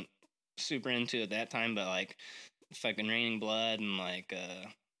I wasn't super into at that time, but like fucking Rain and Blood and like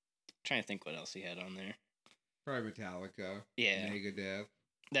trying to think what else he had on there. Probably Metallica. Yeah. Megadeth.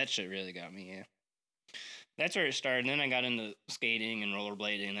 That shit really got me, yeah. That's where it started. And then I got into skating and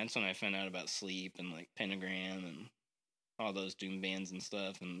rollerblading, and that's when I found out about Sleep and like Pentagram and all those doom bands and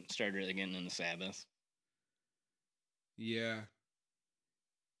stuff, and started really getting into Sabbath. Yeah.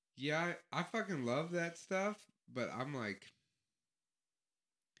 Yeah, I fucking love that stuff, but I'm like,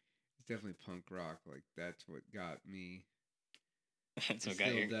 it's definitely punk rock. Like that's what got me. That's what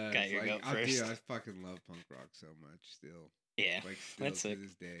got your goat first. Dude, I fucking love punk rock so much still. Yeah, like still that's to sick.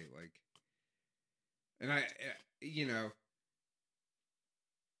 this day, like, and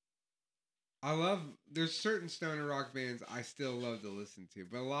I love. There's certain stoner rock bands I still love to listen to,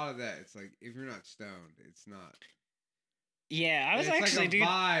 but a lot of that, it's like if you're not stoned, it's not. Yeah, I was it's actually like a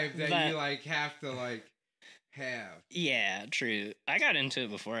vibe that you like have to like have. Yeah, true. I got into it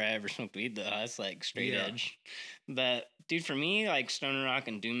before I ever smoked weed though. That's like straight edge. But dude, for me, like stoner rock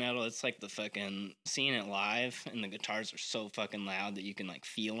and doom metal, it's like the fucking seeing it live and the guitars are so fucking loud that you can like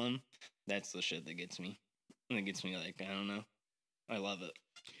feel them. That's the shit that gets me. And it gets me like, I don't know. I love it.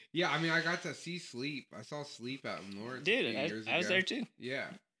 Yeah, I mean, I got to see Sleep. I saw Sleep out in Lawrence. Dude, I was there too. Yeah.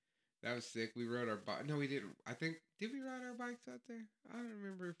 That was sick. We rode our bike. No, we didn't. I think, did we ride our bikes out there? I don't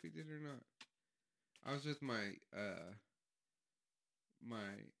remember if we did or not. I was with my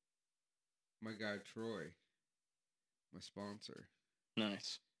guy Troy, my sponsor.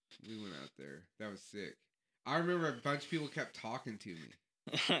 Nice. We went out there. That was sick. I remember a bunch of people kept talking to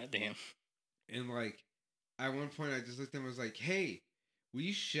me. Damn. And like, at one point I just looked at them and was like, hey, will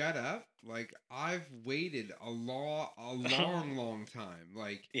you shut up? Like, I've waited a long time.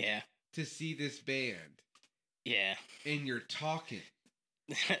 Like, yeah, to see this band. Yeah. And you're talking.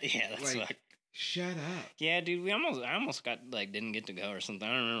 Yeah, that's like, shut up. Yeah, dude, I almost got like didn't get to go or something.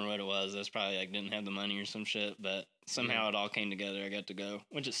 I don't remember what it was. That's probably like didn't have the money or some shit, but somehow it all came together. I got to go,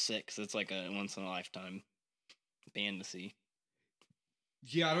 which is sick cuz it's like a once in a lifetime band to see.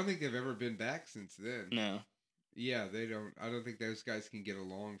 Yeah, I don't think they've ever been back since then. No. Yeah, they don't. I don't think those guys can get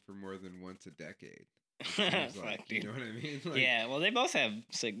along for more than once a decade. Fuck, you know what I mean? Like, yeah, well, they both have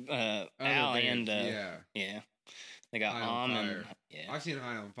sick. Al bands, and yeah, they got and yeah. I've seen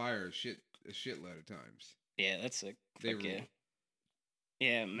High on Fire a shitload of times. Yeah, that's sick. They rule.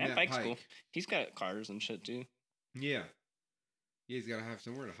 Yeah, Matt Pike's cool. He's got cars and shit too. Yeah. He's got to have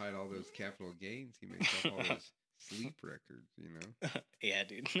somewhere to hide all those capital gains he makes off all those sleep records, you know. Yeah,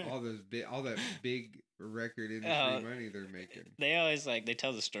 dude. all that big record industry money they're making. They always they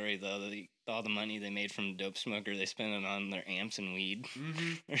tell the story though that all the money they made from Dope Smoker they spent it on their amps and weed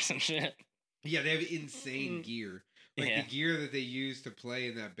or some shit. Yeah, they have insane gear. Like the gear that they use to play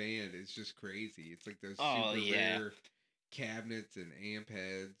in that band is just crazy. It's like those super rare cabinets and amp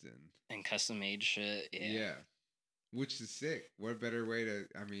heads and custom made shit. Yeah. Which is sick. What better way to?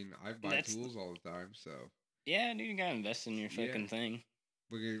 I mean, I buy tools all the time, so. Yeah, dude, you gotta invest in your fucking thing.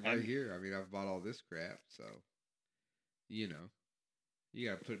 Look at right here. I mean, I've bought all this crap, so. You know, you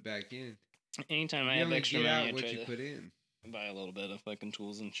gotta put it back in. Anytime I have extra money, I what try you to put in. Buy a little bit of fucking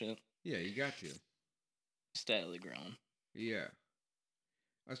tools and shit. Yeah, you got to. Steadily growing. Yeah,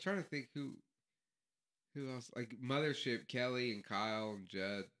 I was trying to think who else, like Mothership, Kelly and Kyle and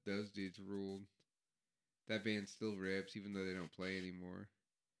Judd. Those dudes ruled. That band still rips, even though they don't play anymore.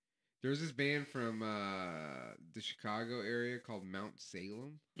 There was this band from the Chicago area called Mount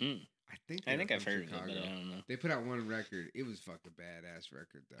Salem. I think I've heard of it, but I don't know. They put out one record. It was fucking badass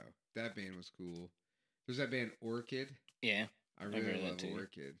record though. That band was cool. There's that band Orchid. Yeah, I really love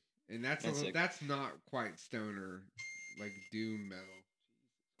Orchid, and that's not quite stoner, like doom metal.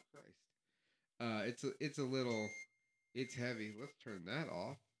 Jesus Christ. It's heavy. Let's turn that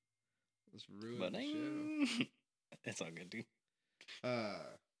off. Let's ruin the show. It's all good, dude.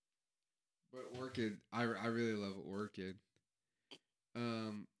 But Orchid, I really love Orchid.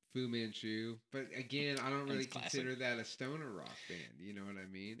 Fu Manchu, but again, I don't really consider that a stoner rock band. You know what I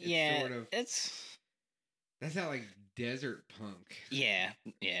mean? It's that's not like desert punk. Yeah,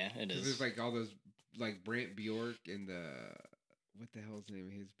 it is. There's like all those like Brant Bjork and what the hell's the name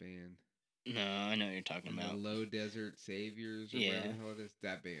of his band? No, I know what you're talking about. The Low Desert Saviors or whatever the hell it is.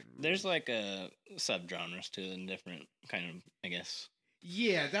 That band. Rules. There's like a subgenres to it and different kind of, I guess.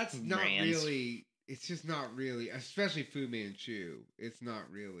 Yeah, that's brands. Not really. It's just not really, especially Fu Manchu. It's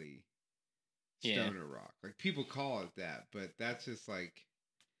not really stoner rock. Like people call it that, but that's just like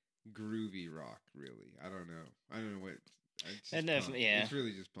groovy rock. Really, I don't know what. It's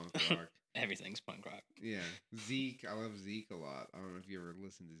really just punk rock. Everything's punk rock. Yeah, Zeke. I love Zeke a lot. I don't know if you ever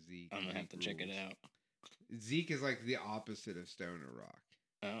listened to Zeke. I'm gonna have to check it out. Zeke is like the opposite of stoner rock.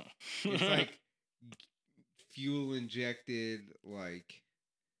 Oh, it's like fuel injected, like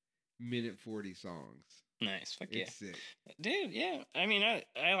minute 40 songs. Nice, fuck yeah, sick, dude. Yeah, I mean, I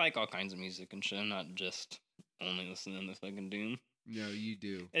like all kinds of music and shit. I'm not just only listening to fucking doom. No, you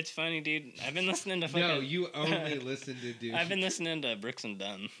do. It's funny, dude. I've been listening to fucking... No, you only listen to Doom. I've been listening to Brooks and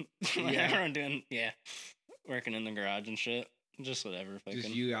Dunn. Whenever I'm doing, working in the garage and shit. Just whatever. Fucking.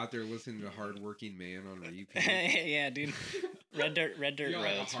 Just you out there listening to Hardworking Man on repeat. Yeah, dude. Red Dirt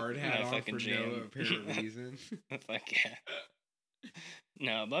Roads. A hard hat on for no apparent reason. Fuck yeah.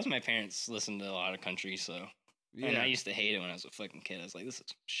 No, most of my parents listened to a lot of country, so... Yeah. And I used to hate it when I was a fucking kid. I was like, this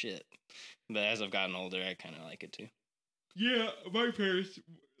is shit. But as I've gotten older, I kind of like it too. Yeah, my parents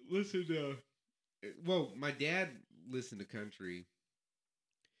listened to... Well, my dad listened to country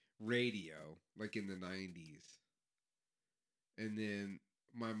radio, like in the 90s. And then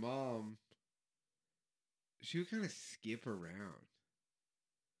my mom, she would kind of skip around.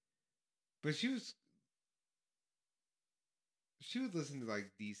 But she would listen to like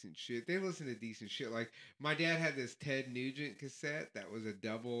decent shit. They listened to decent shit. Like my dad had this Ted Nugent cassette that was a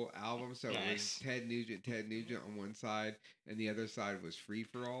double album. So it was Ted Nugent on one side, and the other side was Free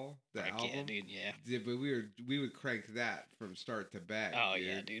for All. The album, yeah, dude, yeah. But we would crank that from start to back. Oh dude.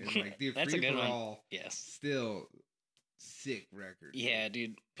 Yeah, dude. And like the That's Free a good for one. All, yes, still sick record. Yeah,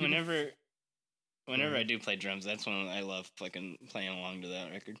 dude. Whenever I do play drums, that's when I love fucking playing along to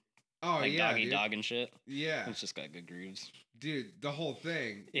that record. Oh, like yeah, Doggy Dog and shit. Yeah. It's just got good grooves. Dude, the whole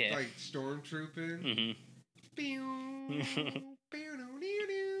thing. Yeah. Like stormtrooping. Mm-hmm.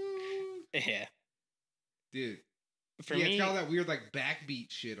 Yeah. Dude. For me, it's got all that weird like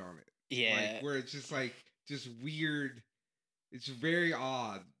backbeat shit on it. Yeah. Like where it's just like, just weird. It's very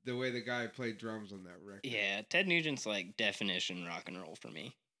odd the way the guy played drums on that record. Yeah. Ted Nugent's like definition rock and roll for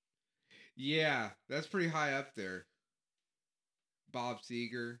me. Yeah. That's pretty high up there. Bob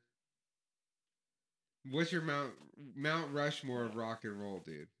Seger. What's your Mount Rushmore of rock and roll,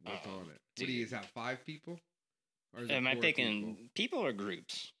 dude? What's on it? Dude. Is that 5 people? Or is Am I picking people or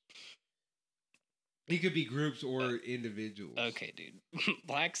groups? It could be groups or individuals. Okay, dude.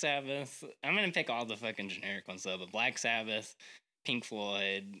 Black Sabbath. I'm gonna pick all the fucking generic ones though. But Black Sabbath, Pink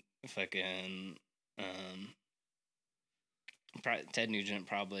Floyd, fucking Ted Nugent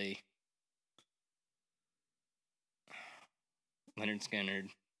probably. Leonard Skinner.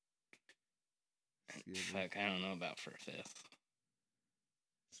 Fuck, I don't know about for a fifth.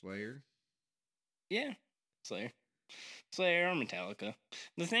 Slayer? Yeah. Slayer. Slayer or Metallica.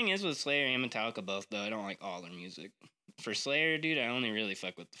 The thing is with Slayer and Metallica both, though, I don't like all their music. For Slayer, dude, I only really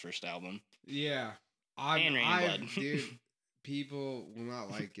fuck with the first album. Yeah. And Rain and Blood. Dude, people will not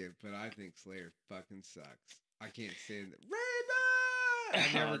like it, but I think Slayer fucking sucks. I can't stand it. Rainbow! I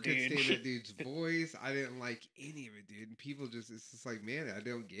never could stand that dude's voice. I didn't like any of it, dude. And people it's just like, man, I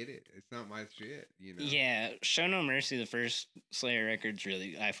don't get it. It's not my shit, you know? Yeah, Show No Mercy, the first Slayer record's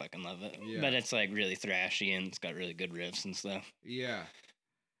really, I fucking love it. Yeah. But it's like really thrashy and it's got really good riffs and stuff. Yeah.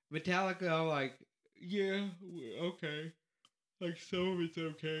 Metallica, I'm like, yeah, okay. Like, some of it's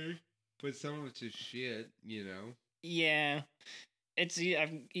okay. But some of it's just shit, you know? Yeah. It's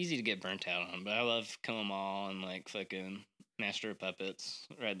easy to get burnt out on, but I love Kill 'Em All and like fucking Master of Puppets,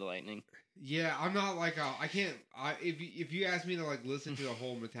 Ride the Lightning. Yeah, I'm not like if you ask me to like listen to a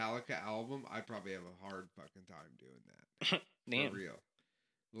whole Metallica album, I'd probably have a hard fucking time doing that. Damn. For real.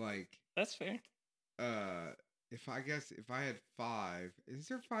 Like, that's fair. If I had 5, is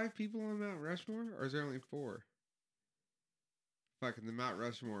there 5 people on Mount Rushmore, or is there only 4? Fucking the Mount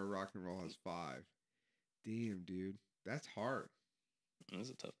Rushmore rock and roll has 5. Damn, dude, that's hard. That's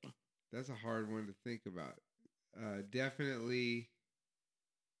a tough one. That's a hard one to think about. Definitely.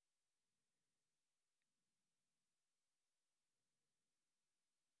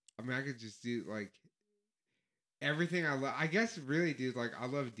 I mean, I could just do like everything I love. I guess really, dude, like I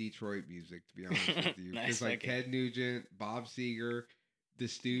love Detroit music, to be honest with you. Because like Ted Nugent, Bob Seger, The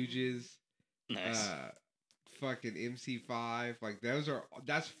Stooges, fucking MC5, like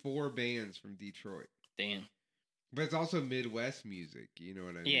that's 4 bands from Detroit. Damn. But it's also Midwest music, you know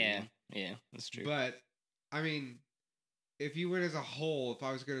what I mean? Yeah, that's true. But I mean, if you went as a whole, if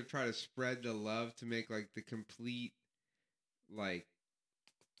I was gonna try to spread the love to make like the complete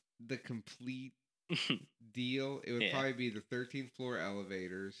deal, it would probably be the 13th Floor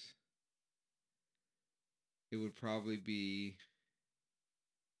Elevators. It would probably be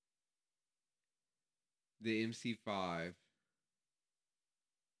the MC5.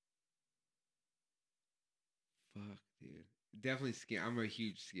 Fuck, dude. Definitely I'm a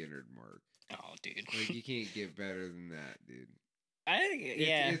huge Skynyrd mark. Oh, dude. Like, you can't get better than that, dude.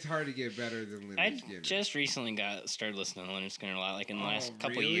 It's hard to get better than Leonard Skinner. I just recently started listening to Leonard Skinner a lot, like in the last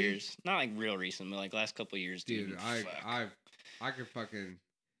couple years. Not like real recent, but like last couple years, dude. I could fucking,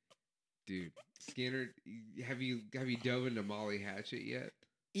 dude. Skinner, have you dove into Molly Hatchet yet?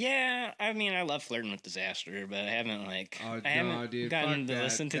 Yeah, I mean, I love Flirting with Disaster, but I haven't dude, gotten to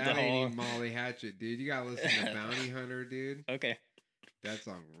listen to the whole Molly Hatchet, dude. You gotta listen to Bounty Hunter, dude. Okay, that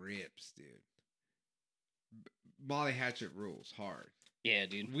song rips, dude. Molly Hatchet rules hard. Yeah,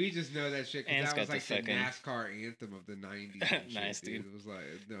 dude. We just know that shit because that was like the NASCAR anthem of the 90s. Nice, dude. It was like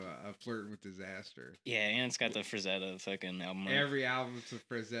a Flirting with Disaster. Yeah, and it's got the Frazetta fucking album art. Every album's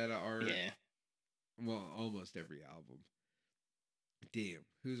a Frazetta art. Yeah. Well, almost every album. Damn.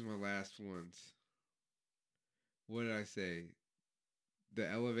 Who's my last ones? What did I say? The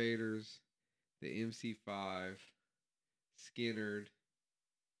Elevators, the MC5, Skynyrd.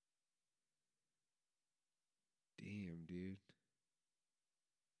 Damn, dude.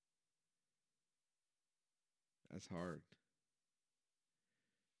 That's hard.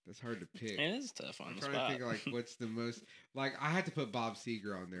 That's hard to pick. It is tough on the spot. I'm trying to think like what's the most like I had to put Bob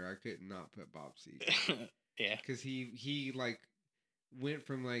Seger on there. I could not put Bob Seger. Yeah. Because he like went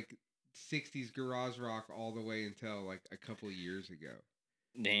from like 60s garage rock all the way until like a couple of years ago.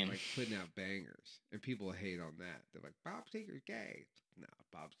 Damn. Like putting out bangers. And people hate on that. They're like, Bob Seger's gay. No,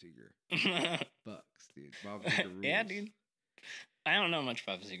 Bob Seger bucks, dude. Bob Seger rules. Yeah, dude. I don't know much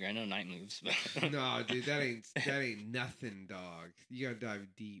Bob Seger. I know Night Moves, but no, dude, that ain't nothing, dog. You gotta dive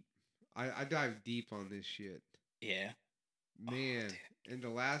deep. I dive deep on this shit. Yeah. Man. And the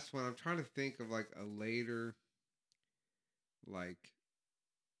last one, I'm trying to think of like a later like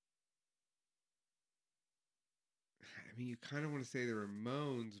I mean, you kind of want to say the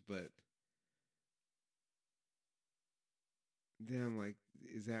Ramones, but then I'm like,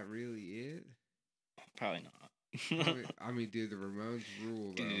 is that really it? Probably not. I mean, dude, the Ramones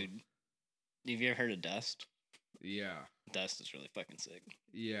rule, though. Dude, have you ever heard of Dust? Yeah. Dust is really fucking sick.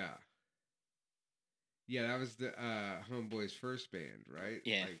 Yeah. Yeah, that was the Homeboy's first band, right?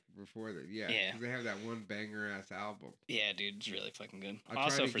 Yeah. Like, before that. Yeah. Yeah. Because they have that one banger-ass album. Yeah, dude, it's really fucking good. I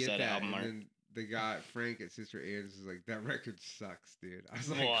also, tried to for get that album art. And the guy, Frank at Sister Anne's, is like, that record sucks, dude. I was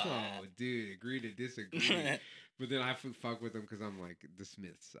like, oh, dude, agree to disagree. But then I fuck with them because I'm like, the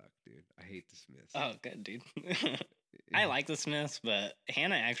Smiths suck, dude. I hate the Smiths. Oh, good, dude. I like the Smiths, but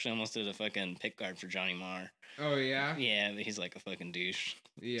Hannah actually almost did a fucking pick guard for Johnny Marr. Oh, yeah? Yeah, but he's like a fucking douche.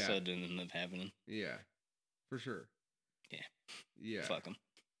 Yeah. So it didn't end up happening. Yeah. For sure. Yeah. Yeah. Fuck him.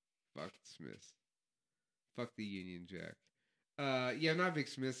 Fuck the Smiths. Fuck the Union Jack. Yeah, I'm not a big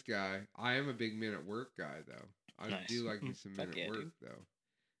Smiths guy. I am a big Men at Work guy, though. I Nice. do like me some Men Fuck at yeah, Work, dude. though.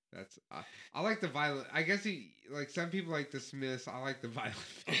 That's I like the violent. I guess like some people like the Smiths. I like the violent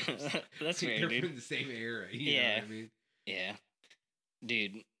Femmes. That's fair, They're dude. from the same era. You know Yeah. what I mean? Yeah.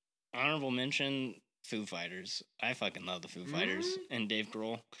 Dude, honorable mention, Foo Fighters. I fucking love the Foo Fighters and Dave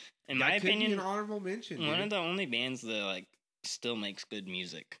Grohl. In my That could be opinion, an honorable mention. one dude. of the only bands that like still makes good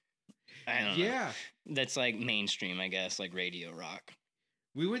music. I don't know. Yeah, That's like mainstream, I guess, like radio rock.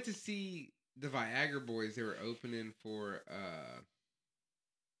 we went to see the Viagra Boys. They were opening for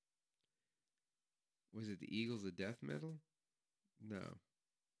was it the Eagles of Death Metal? No.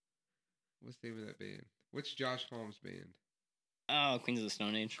 What's the name of that band? What's Josh Holmes' band? Oh, Queens of the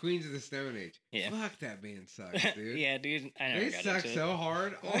Stone Age. Queens of the Stone Age. Yeah. Fuck, that band sucks, dude. Yeah, dude. I never They got suck into it. so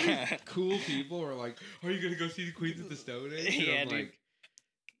hard. All these cool people are like, "Are you gonna go see the Queens of the Stone Age?" And Yeah, I'm dude. like,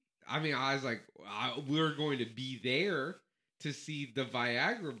 I mean, I was like, we're going to be there to see the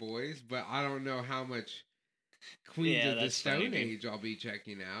Viagra Boys, but I don't know how much Queens Yeah, of the that's funny, Stone dude. Age I'll be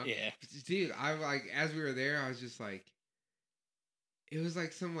checking out. Yeah. Dude, I like as we were there, I was just like, it was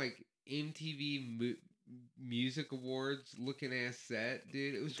like some like MTV Music Awards looking ass set,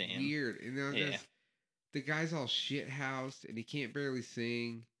 dude. It was Damn. weird, and then Yeah. just the guy's all shit housed, and he can't barely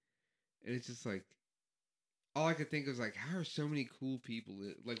sing, and it's just like, all I could think was like, how are so many cool people?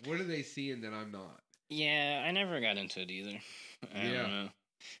 Like, what are they seeing that I'm not? Yeah, I never got into it either. I Yeah. don't know.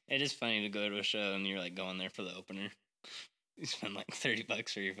 It is funny to go to a show and you're like going there for the opener. You spend like $30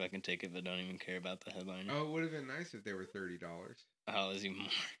 for your fucking ticket, but don't even care about the headliner. Oh, it would have been nice if they were $30. Oh, it was even more.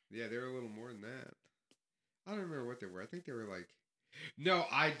 Yeah, they were a little more than that. I don't remember what they were. I think they were like, no,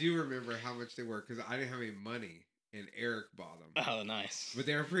 I do remember how much they were because I didn't have any money, and Eric bought them. Oh, nice. But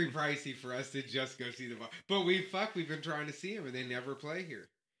they were pretty pricey for us to just go see them. But we've been trying to see them, and they never play here.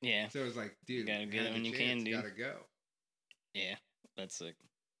 Yeah. So it was like, dude, Gotta get it when you can, dude. Gotta go. Yeah, that's sick.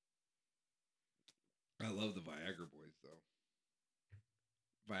 I love the Viagra Boys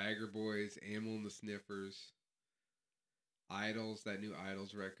though. Viagra Boys, Amyl and the Sniffers, Idols. That new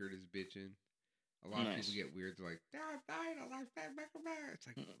Idols record is bitching. A lot of people get weird. They're like, it's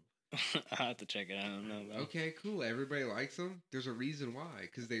like, I'll have to check it out. I don't know. Though. Okay, cool. Everybody likes them. There's a reason why.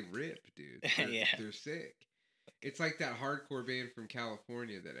 Because they rip, dude. Yeah. They're sick. It's like that hardcore band from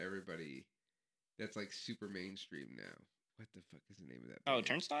California that everybody, that's like super mainstream now. What the fuck is the name of that band? Oh,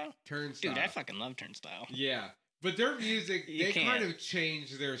 Turnstile? Turnstile. Dude, I fucking love Turnstile. Yeah. But their music, they kind of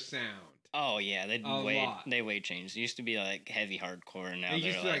changed their sound. Oh, yeah. They lot. way changed. It used to be like heavy hardcore, and now It they're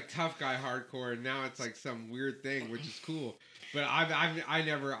used to be like tough guy hardcore, and now it's like some weird thing, which is cool. But I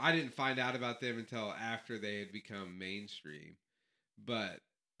didn't find out about them until after they had become mainstream. But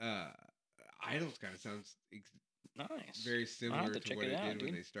Idols kind of sounds nice, very similar to what it out, did dude.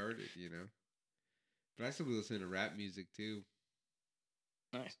 when they started, you know. But I still be listening to rap music too.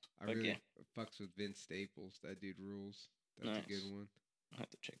 Nice. I really fucks with Vince Staples. That dude rules. That's a good one. I'll have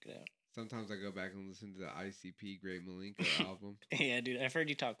to check it out. Sometimes I go back and listen to the ICP Great Malenko album. Yeah, dude. I've heard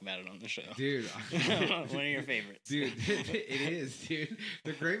you talk about it on the show. Dude. One of your favorites. Dude, it is, dude.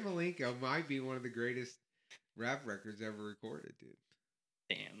 The Great Malenko might be one of the greatest rap records ever recorded, dude.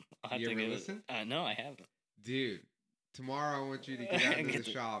 Damn. I'll have you to ever give listen? No, I haven't. Dude, tomorrow I want you to get out to the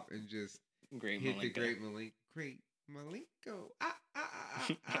shop and just hit the Great Malenko. Great Malenko.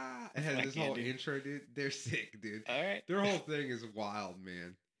 It has this whole intro, dude. They're sick, dude. All right. Their whole thing is wild,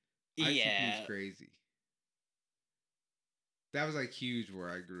 man. Yeah. ICP's crazy. That was like huge where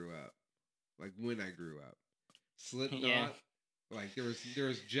I grew up. Like when I grew up. Slipknot. Yeah. Like there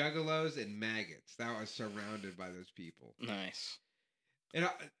was juggalos and maggots. That was surrounded by those people. Nice. And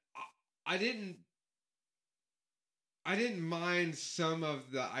I didn't mind some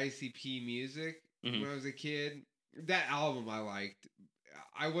of the ICP music when I was a kid. That album I liked.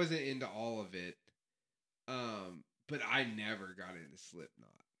 I wasn't into all of it. But I never got into Slipknot.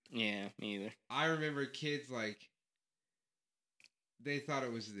 Yeah, me either. I remember kids like they thought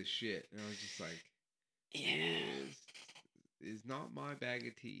it was the shit, and I was just like, yeah, is not my bag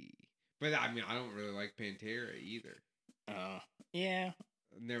of tea. But I mean, I don't really like Pantera either. Oh, yeah.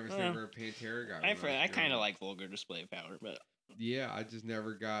 Never a Pantera guy. I kind of like Vulgar Display of Power, but yeah, I just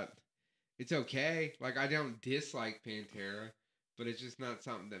never got. It's okay. Like I don't dislike Pantera, but it's just not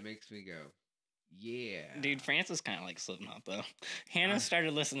something that makes me go, yeah. Dude, Francis kind of likes Slipknot though. Hannah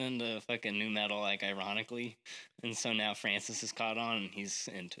started listening to fucking new metal, like ironically, and so now Francis is caught on and he's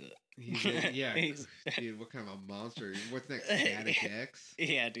into it. Dude, what kind of a monster? What's next? Static X?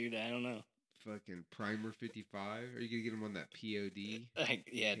 Yeah, dude, I don't know. Fucking Primer 55? Are you gonna get him on that POD?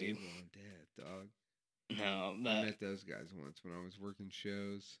 Yeah, dude. On death, dog. No, I met those guys once when I was working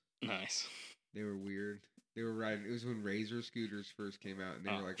shows. Nice. They were weird. They were riding. It was when Razor scooters first came out, and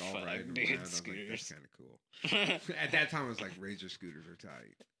they were like all fuck, riding dude, around. I was like, that's scooters. kind of cool. At that time, I was like, Razor scooters are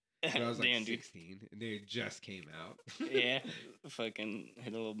tight. But I was like Damn, dude. 16, and they had just came out. Yeah, fucking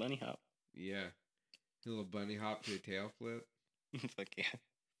hit a little bunny hop. Yeah. A little bunny hop to a tail flip. Fuck yeah.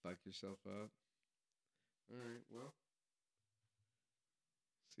 Fuck yourself up. All right, well.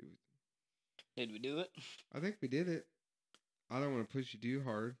 See what... Did we do it? I think we did it. I don't want to push you too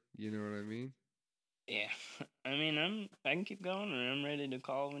hard. You know what I mean? Yeah. I mean, I can keep going, or I'm ready to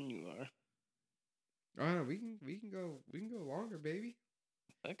call when you are. Oh, we can go longer, baby.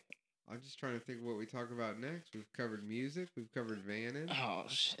 Okay. I'm just trying to think of what we talk about next. We've covered music. We've covered vanning. Oh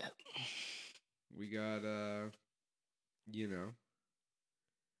shit. We got you know,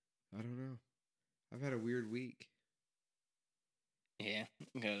 I don't know. I've had a weird week. Yeah,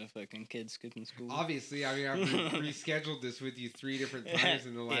 got a fucking kid skipping school. Obviously, I mean, I've rescheduled this with you 3 different times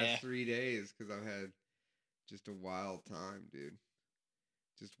in the last 3 days because I've had just a wild time, dude.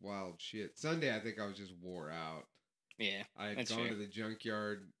 Just wild shit. Sunday, I think I was just wore out. Yeah, I had gone to the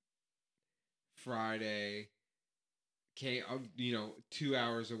junkyard Friday. Came, 2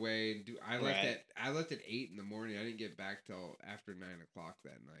 hours away, and I left at 8 in the morning. I didn't get back till after 9 o'clock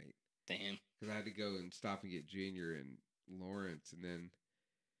that night. Damn. Because I had to go and stop and get Junior and Lawrence, and then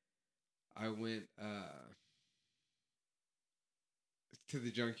I went to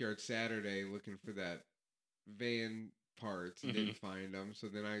the junkyard Saturday looking for that van parts and didn't find them. So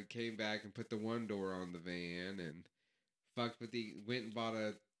then I came back and put the one door on the van and went and bought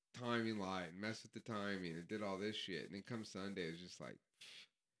a timing light and messed with the timing and did all this shit. And then come Sunday, it was just like,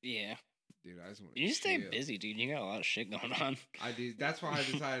 yeah. Dude, I just want to You stay busy, dude. You got a lot of shit going on. I do. That's why I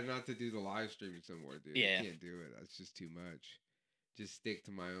decided not to do the live streaming some more, dude. Yeah. I can't do it. That's just too much. Just stick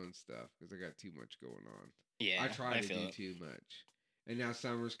to my own stuff because I got too much going on. Yeah, I try to do too much. And now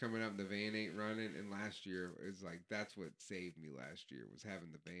summer's coming up and the van ain't running. And last year is like, that's what saved me last year was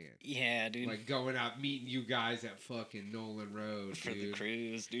having the van. Yeah, dude. Like going out meeting you guys at fucking Nolan Road, for dude. the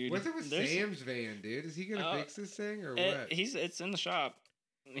cruise, dude. What's up with Sam's van, dude? Is he gonna fix this thing or what? It's in the shop.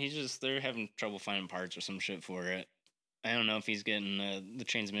 They're having trouble finding parts or some shit for it. I don't know if he's getting the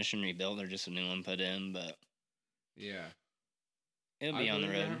transmission rebuilt or just a new one put in, but yeah, it'll be on the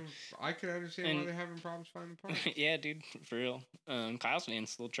road. I could understand why they're having problems finding parts. Yeah, dude, for real. Kyle's van's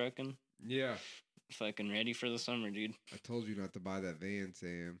still trucking. Yeah, fucking ready for the summer, dude. I told you not to buy that van,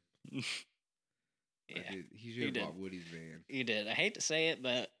 Sam. Yeah, he should have bought Woody's van. He did. I hate to say it,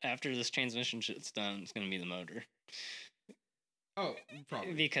 but after this transmission shit's done, it's gonna be the motor. Oh,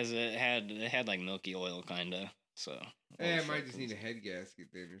 probably because it had like milky oil kinda. So it might just need a head gasket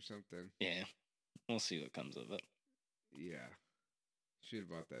then or something. Yeah, we'll see what comes of it. Yeah, should have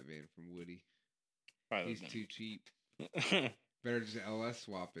bought that van from Woody. Probably he's too cheap. Better just LS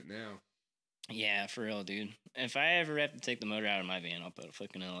swap it now. Yeah, for real, dude. If I ever have to take the motor out of my van, I'll put a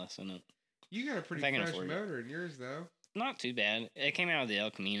fucking LS in it. You got a pretty fresh motor in yours, though. Not too bad. It came out of the El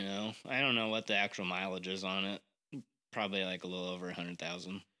Camino. I don't know what the actual mileage is on it. Probably like a little over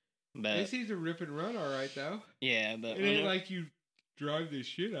 100,000. But it seems to rip and run all right, though. Yeah, but it ain't like you drive the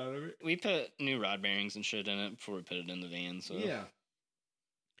shit out of it. We put new rod bearings and shit in it before we put it in the van, so yeah.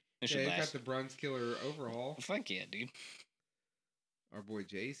 It should last. Got the Bruns Killer overhaul. Fuck yeah, dude. Our boy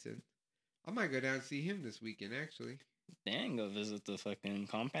Jason. I might go down and see him this weekend, actually. Dang, go visit the fucking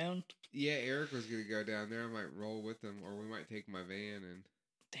compound? Yeah, Eric was going to go down there. I might roll with him, or we might take my van and...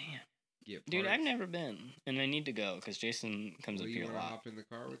 Damn. Get parts. Dude, I've never been, and I need to go, because Jason comes up here a lot. You want to hop in the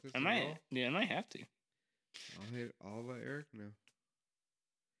car with us? I might have to. I'll let Eric know.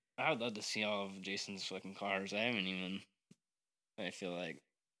 I would love to see all of Jason's fucking cars. I haven't even, I feel like,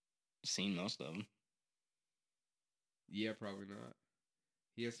 seen most of them. Yeah, probably not.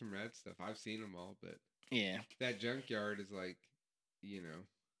 He has some rad stuff. I've seen them all, but... Yeah. That junkyard is like,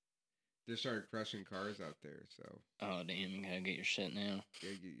 they started crushing cars out there, so. Oh, damn, you gotta get your shit now.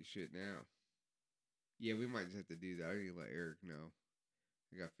 Gotta get your shit now. Yeah, we might just have to do that. I need to let Eric know.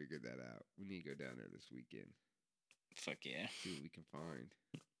 I gotta figure that out. We need to go down there this weekend. Fuck yeah. See what we can find.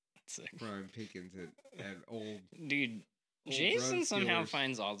 That's sick. Prime pickings at old. Dude, Jason somehow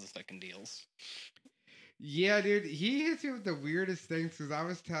finds all the fucking deals. Yeah, dude, he hits me with the weirdest things because I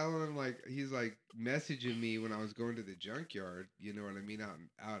was telling him, like, he's like messaging me when I was going to the junkyard, you know what I mean,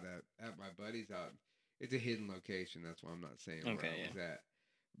 out at my buddy's house. It's a hidden location, that's why I'm not saying where I was at.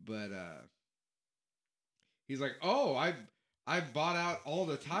 But he's like, oh, I bought out all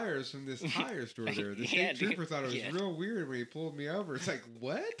the tires from this tire store there. The state trooper thought it was real weird when he pulled me over. It's like,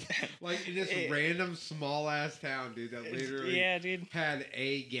 what? Like in this random small ass town, dude, that literally had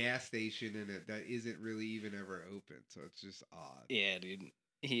a gas station in it that isn't really even ever open. So it's just odd. Yeah, dude.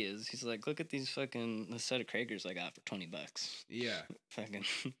 He is. He's like, look at these the set of Kragers I got for $20. Yeah. Fucking.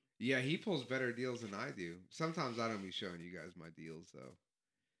 Yeah, he pulls better deals than I do. Sometimes I don't be showing you guys my deals though.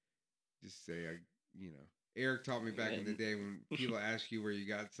 Just say Eric taught me back in the day when people ask you where you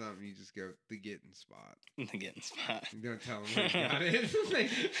got something, you just go the getting spot. The getting spot. You don't tell them where you got it.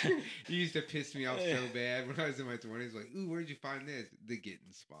 Like, you used to piss me off so bad when I was in my 20s. Like, ooh, where'd you find this? The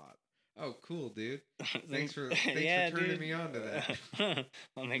getting spot. Oh, cool, dude. Thanks for turning me on to that.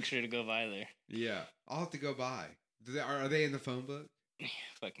 I'll make sure to go by there. Yeah, I'll have to go by. Are they in the phone book?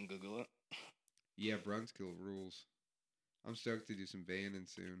 Fucking Google it. Yeah, Brunskill rules. I'm stoked to do some banning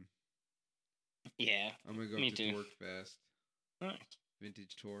soon. Yeah. I'm gonna go me to too. Torque Fest. Nice.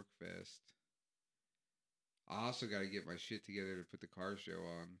 Vintage Torque Fest. I also got to get my shit together to put the car show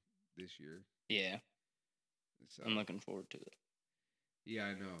on this year. Yeah. So, I'm looking forward to it. Yeah,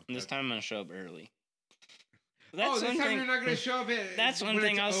 I know. This time I'm gonna show up early. This time you're not gonna show up at. That's one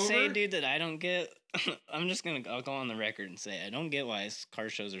thing I'll say, dude, that I don't get. I'll go on the record and say I don't get why car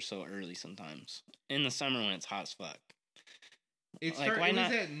shows are so early sometimes. In the summer when it's hot as fuck. It was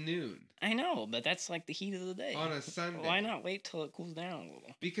at noon. I know, but that's like the heat of the day. On a Sunday. Why not wait till it cools down a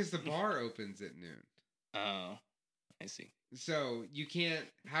little? Because the bar opens at noon. Oh, I see. So you can't.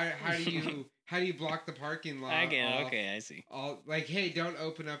 How do you block the parking lot? I get it. Okay, I see. Hey, don't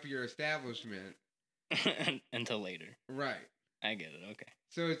open up your establishment until later. Right. I get it. Okay.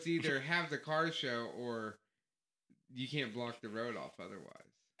 So it's either have the car show or you can't block the road off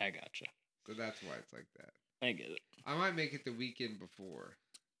otherwise. I gotcha. So that's why it's like that. I get it. I might make it the weekend before.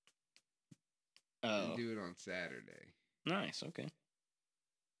 Oh. And do it on Saturday. Nice. Okay.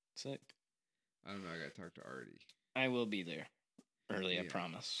 Sick. I don't know. I gotta talk to Artie. I will be there early. Yeah. I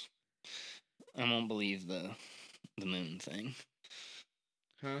promise. I won't believe the moon thing.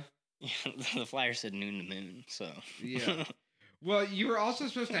 Huh? The flyer said noon to moon. So. Yeah. Well, you were also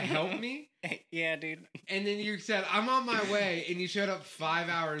supposed to help me. Yeah, dude. And then you said, I'm on my way, and you showed up 5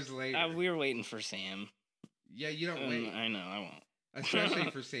 hours later. We were waiting for Sam. Yeah, you don't wait. I know, I won't. Especially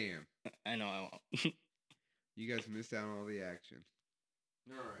for Sam. I know, I won't. You guys missed out on all the action.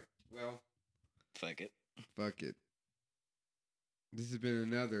 All right, well. Fuck it. Fuck it. This has been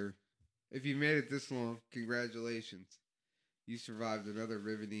another. If you made it this long, congratulations. You survived another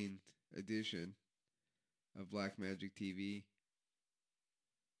riveting edition of Black Magic TV.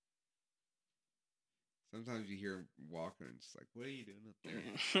 Sometimes you hear him walking and it's like, what are you doing up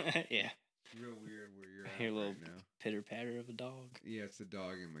there? Yeah. It's real weird where you're I at hear a little right now. Pitter patter of a dog. Yeah, it's the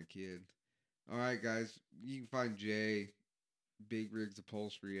dog and my kid. All right, guys. You can find Jay, Big Rigs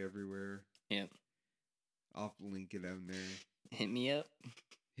Upholstery everywhere. Yep. I'll link it down there. Hit me up.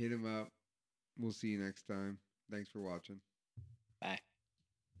 Hit him up. We'll see you next time. Thanks for watching. Bye.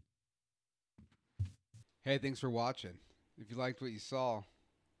 Hey, thanks for watching. If you liked what you saw,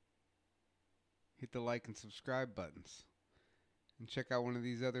 hit the like and subscribe buttons. And check out one of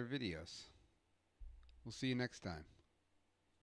these other videos. We'll see you next time.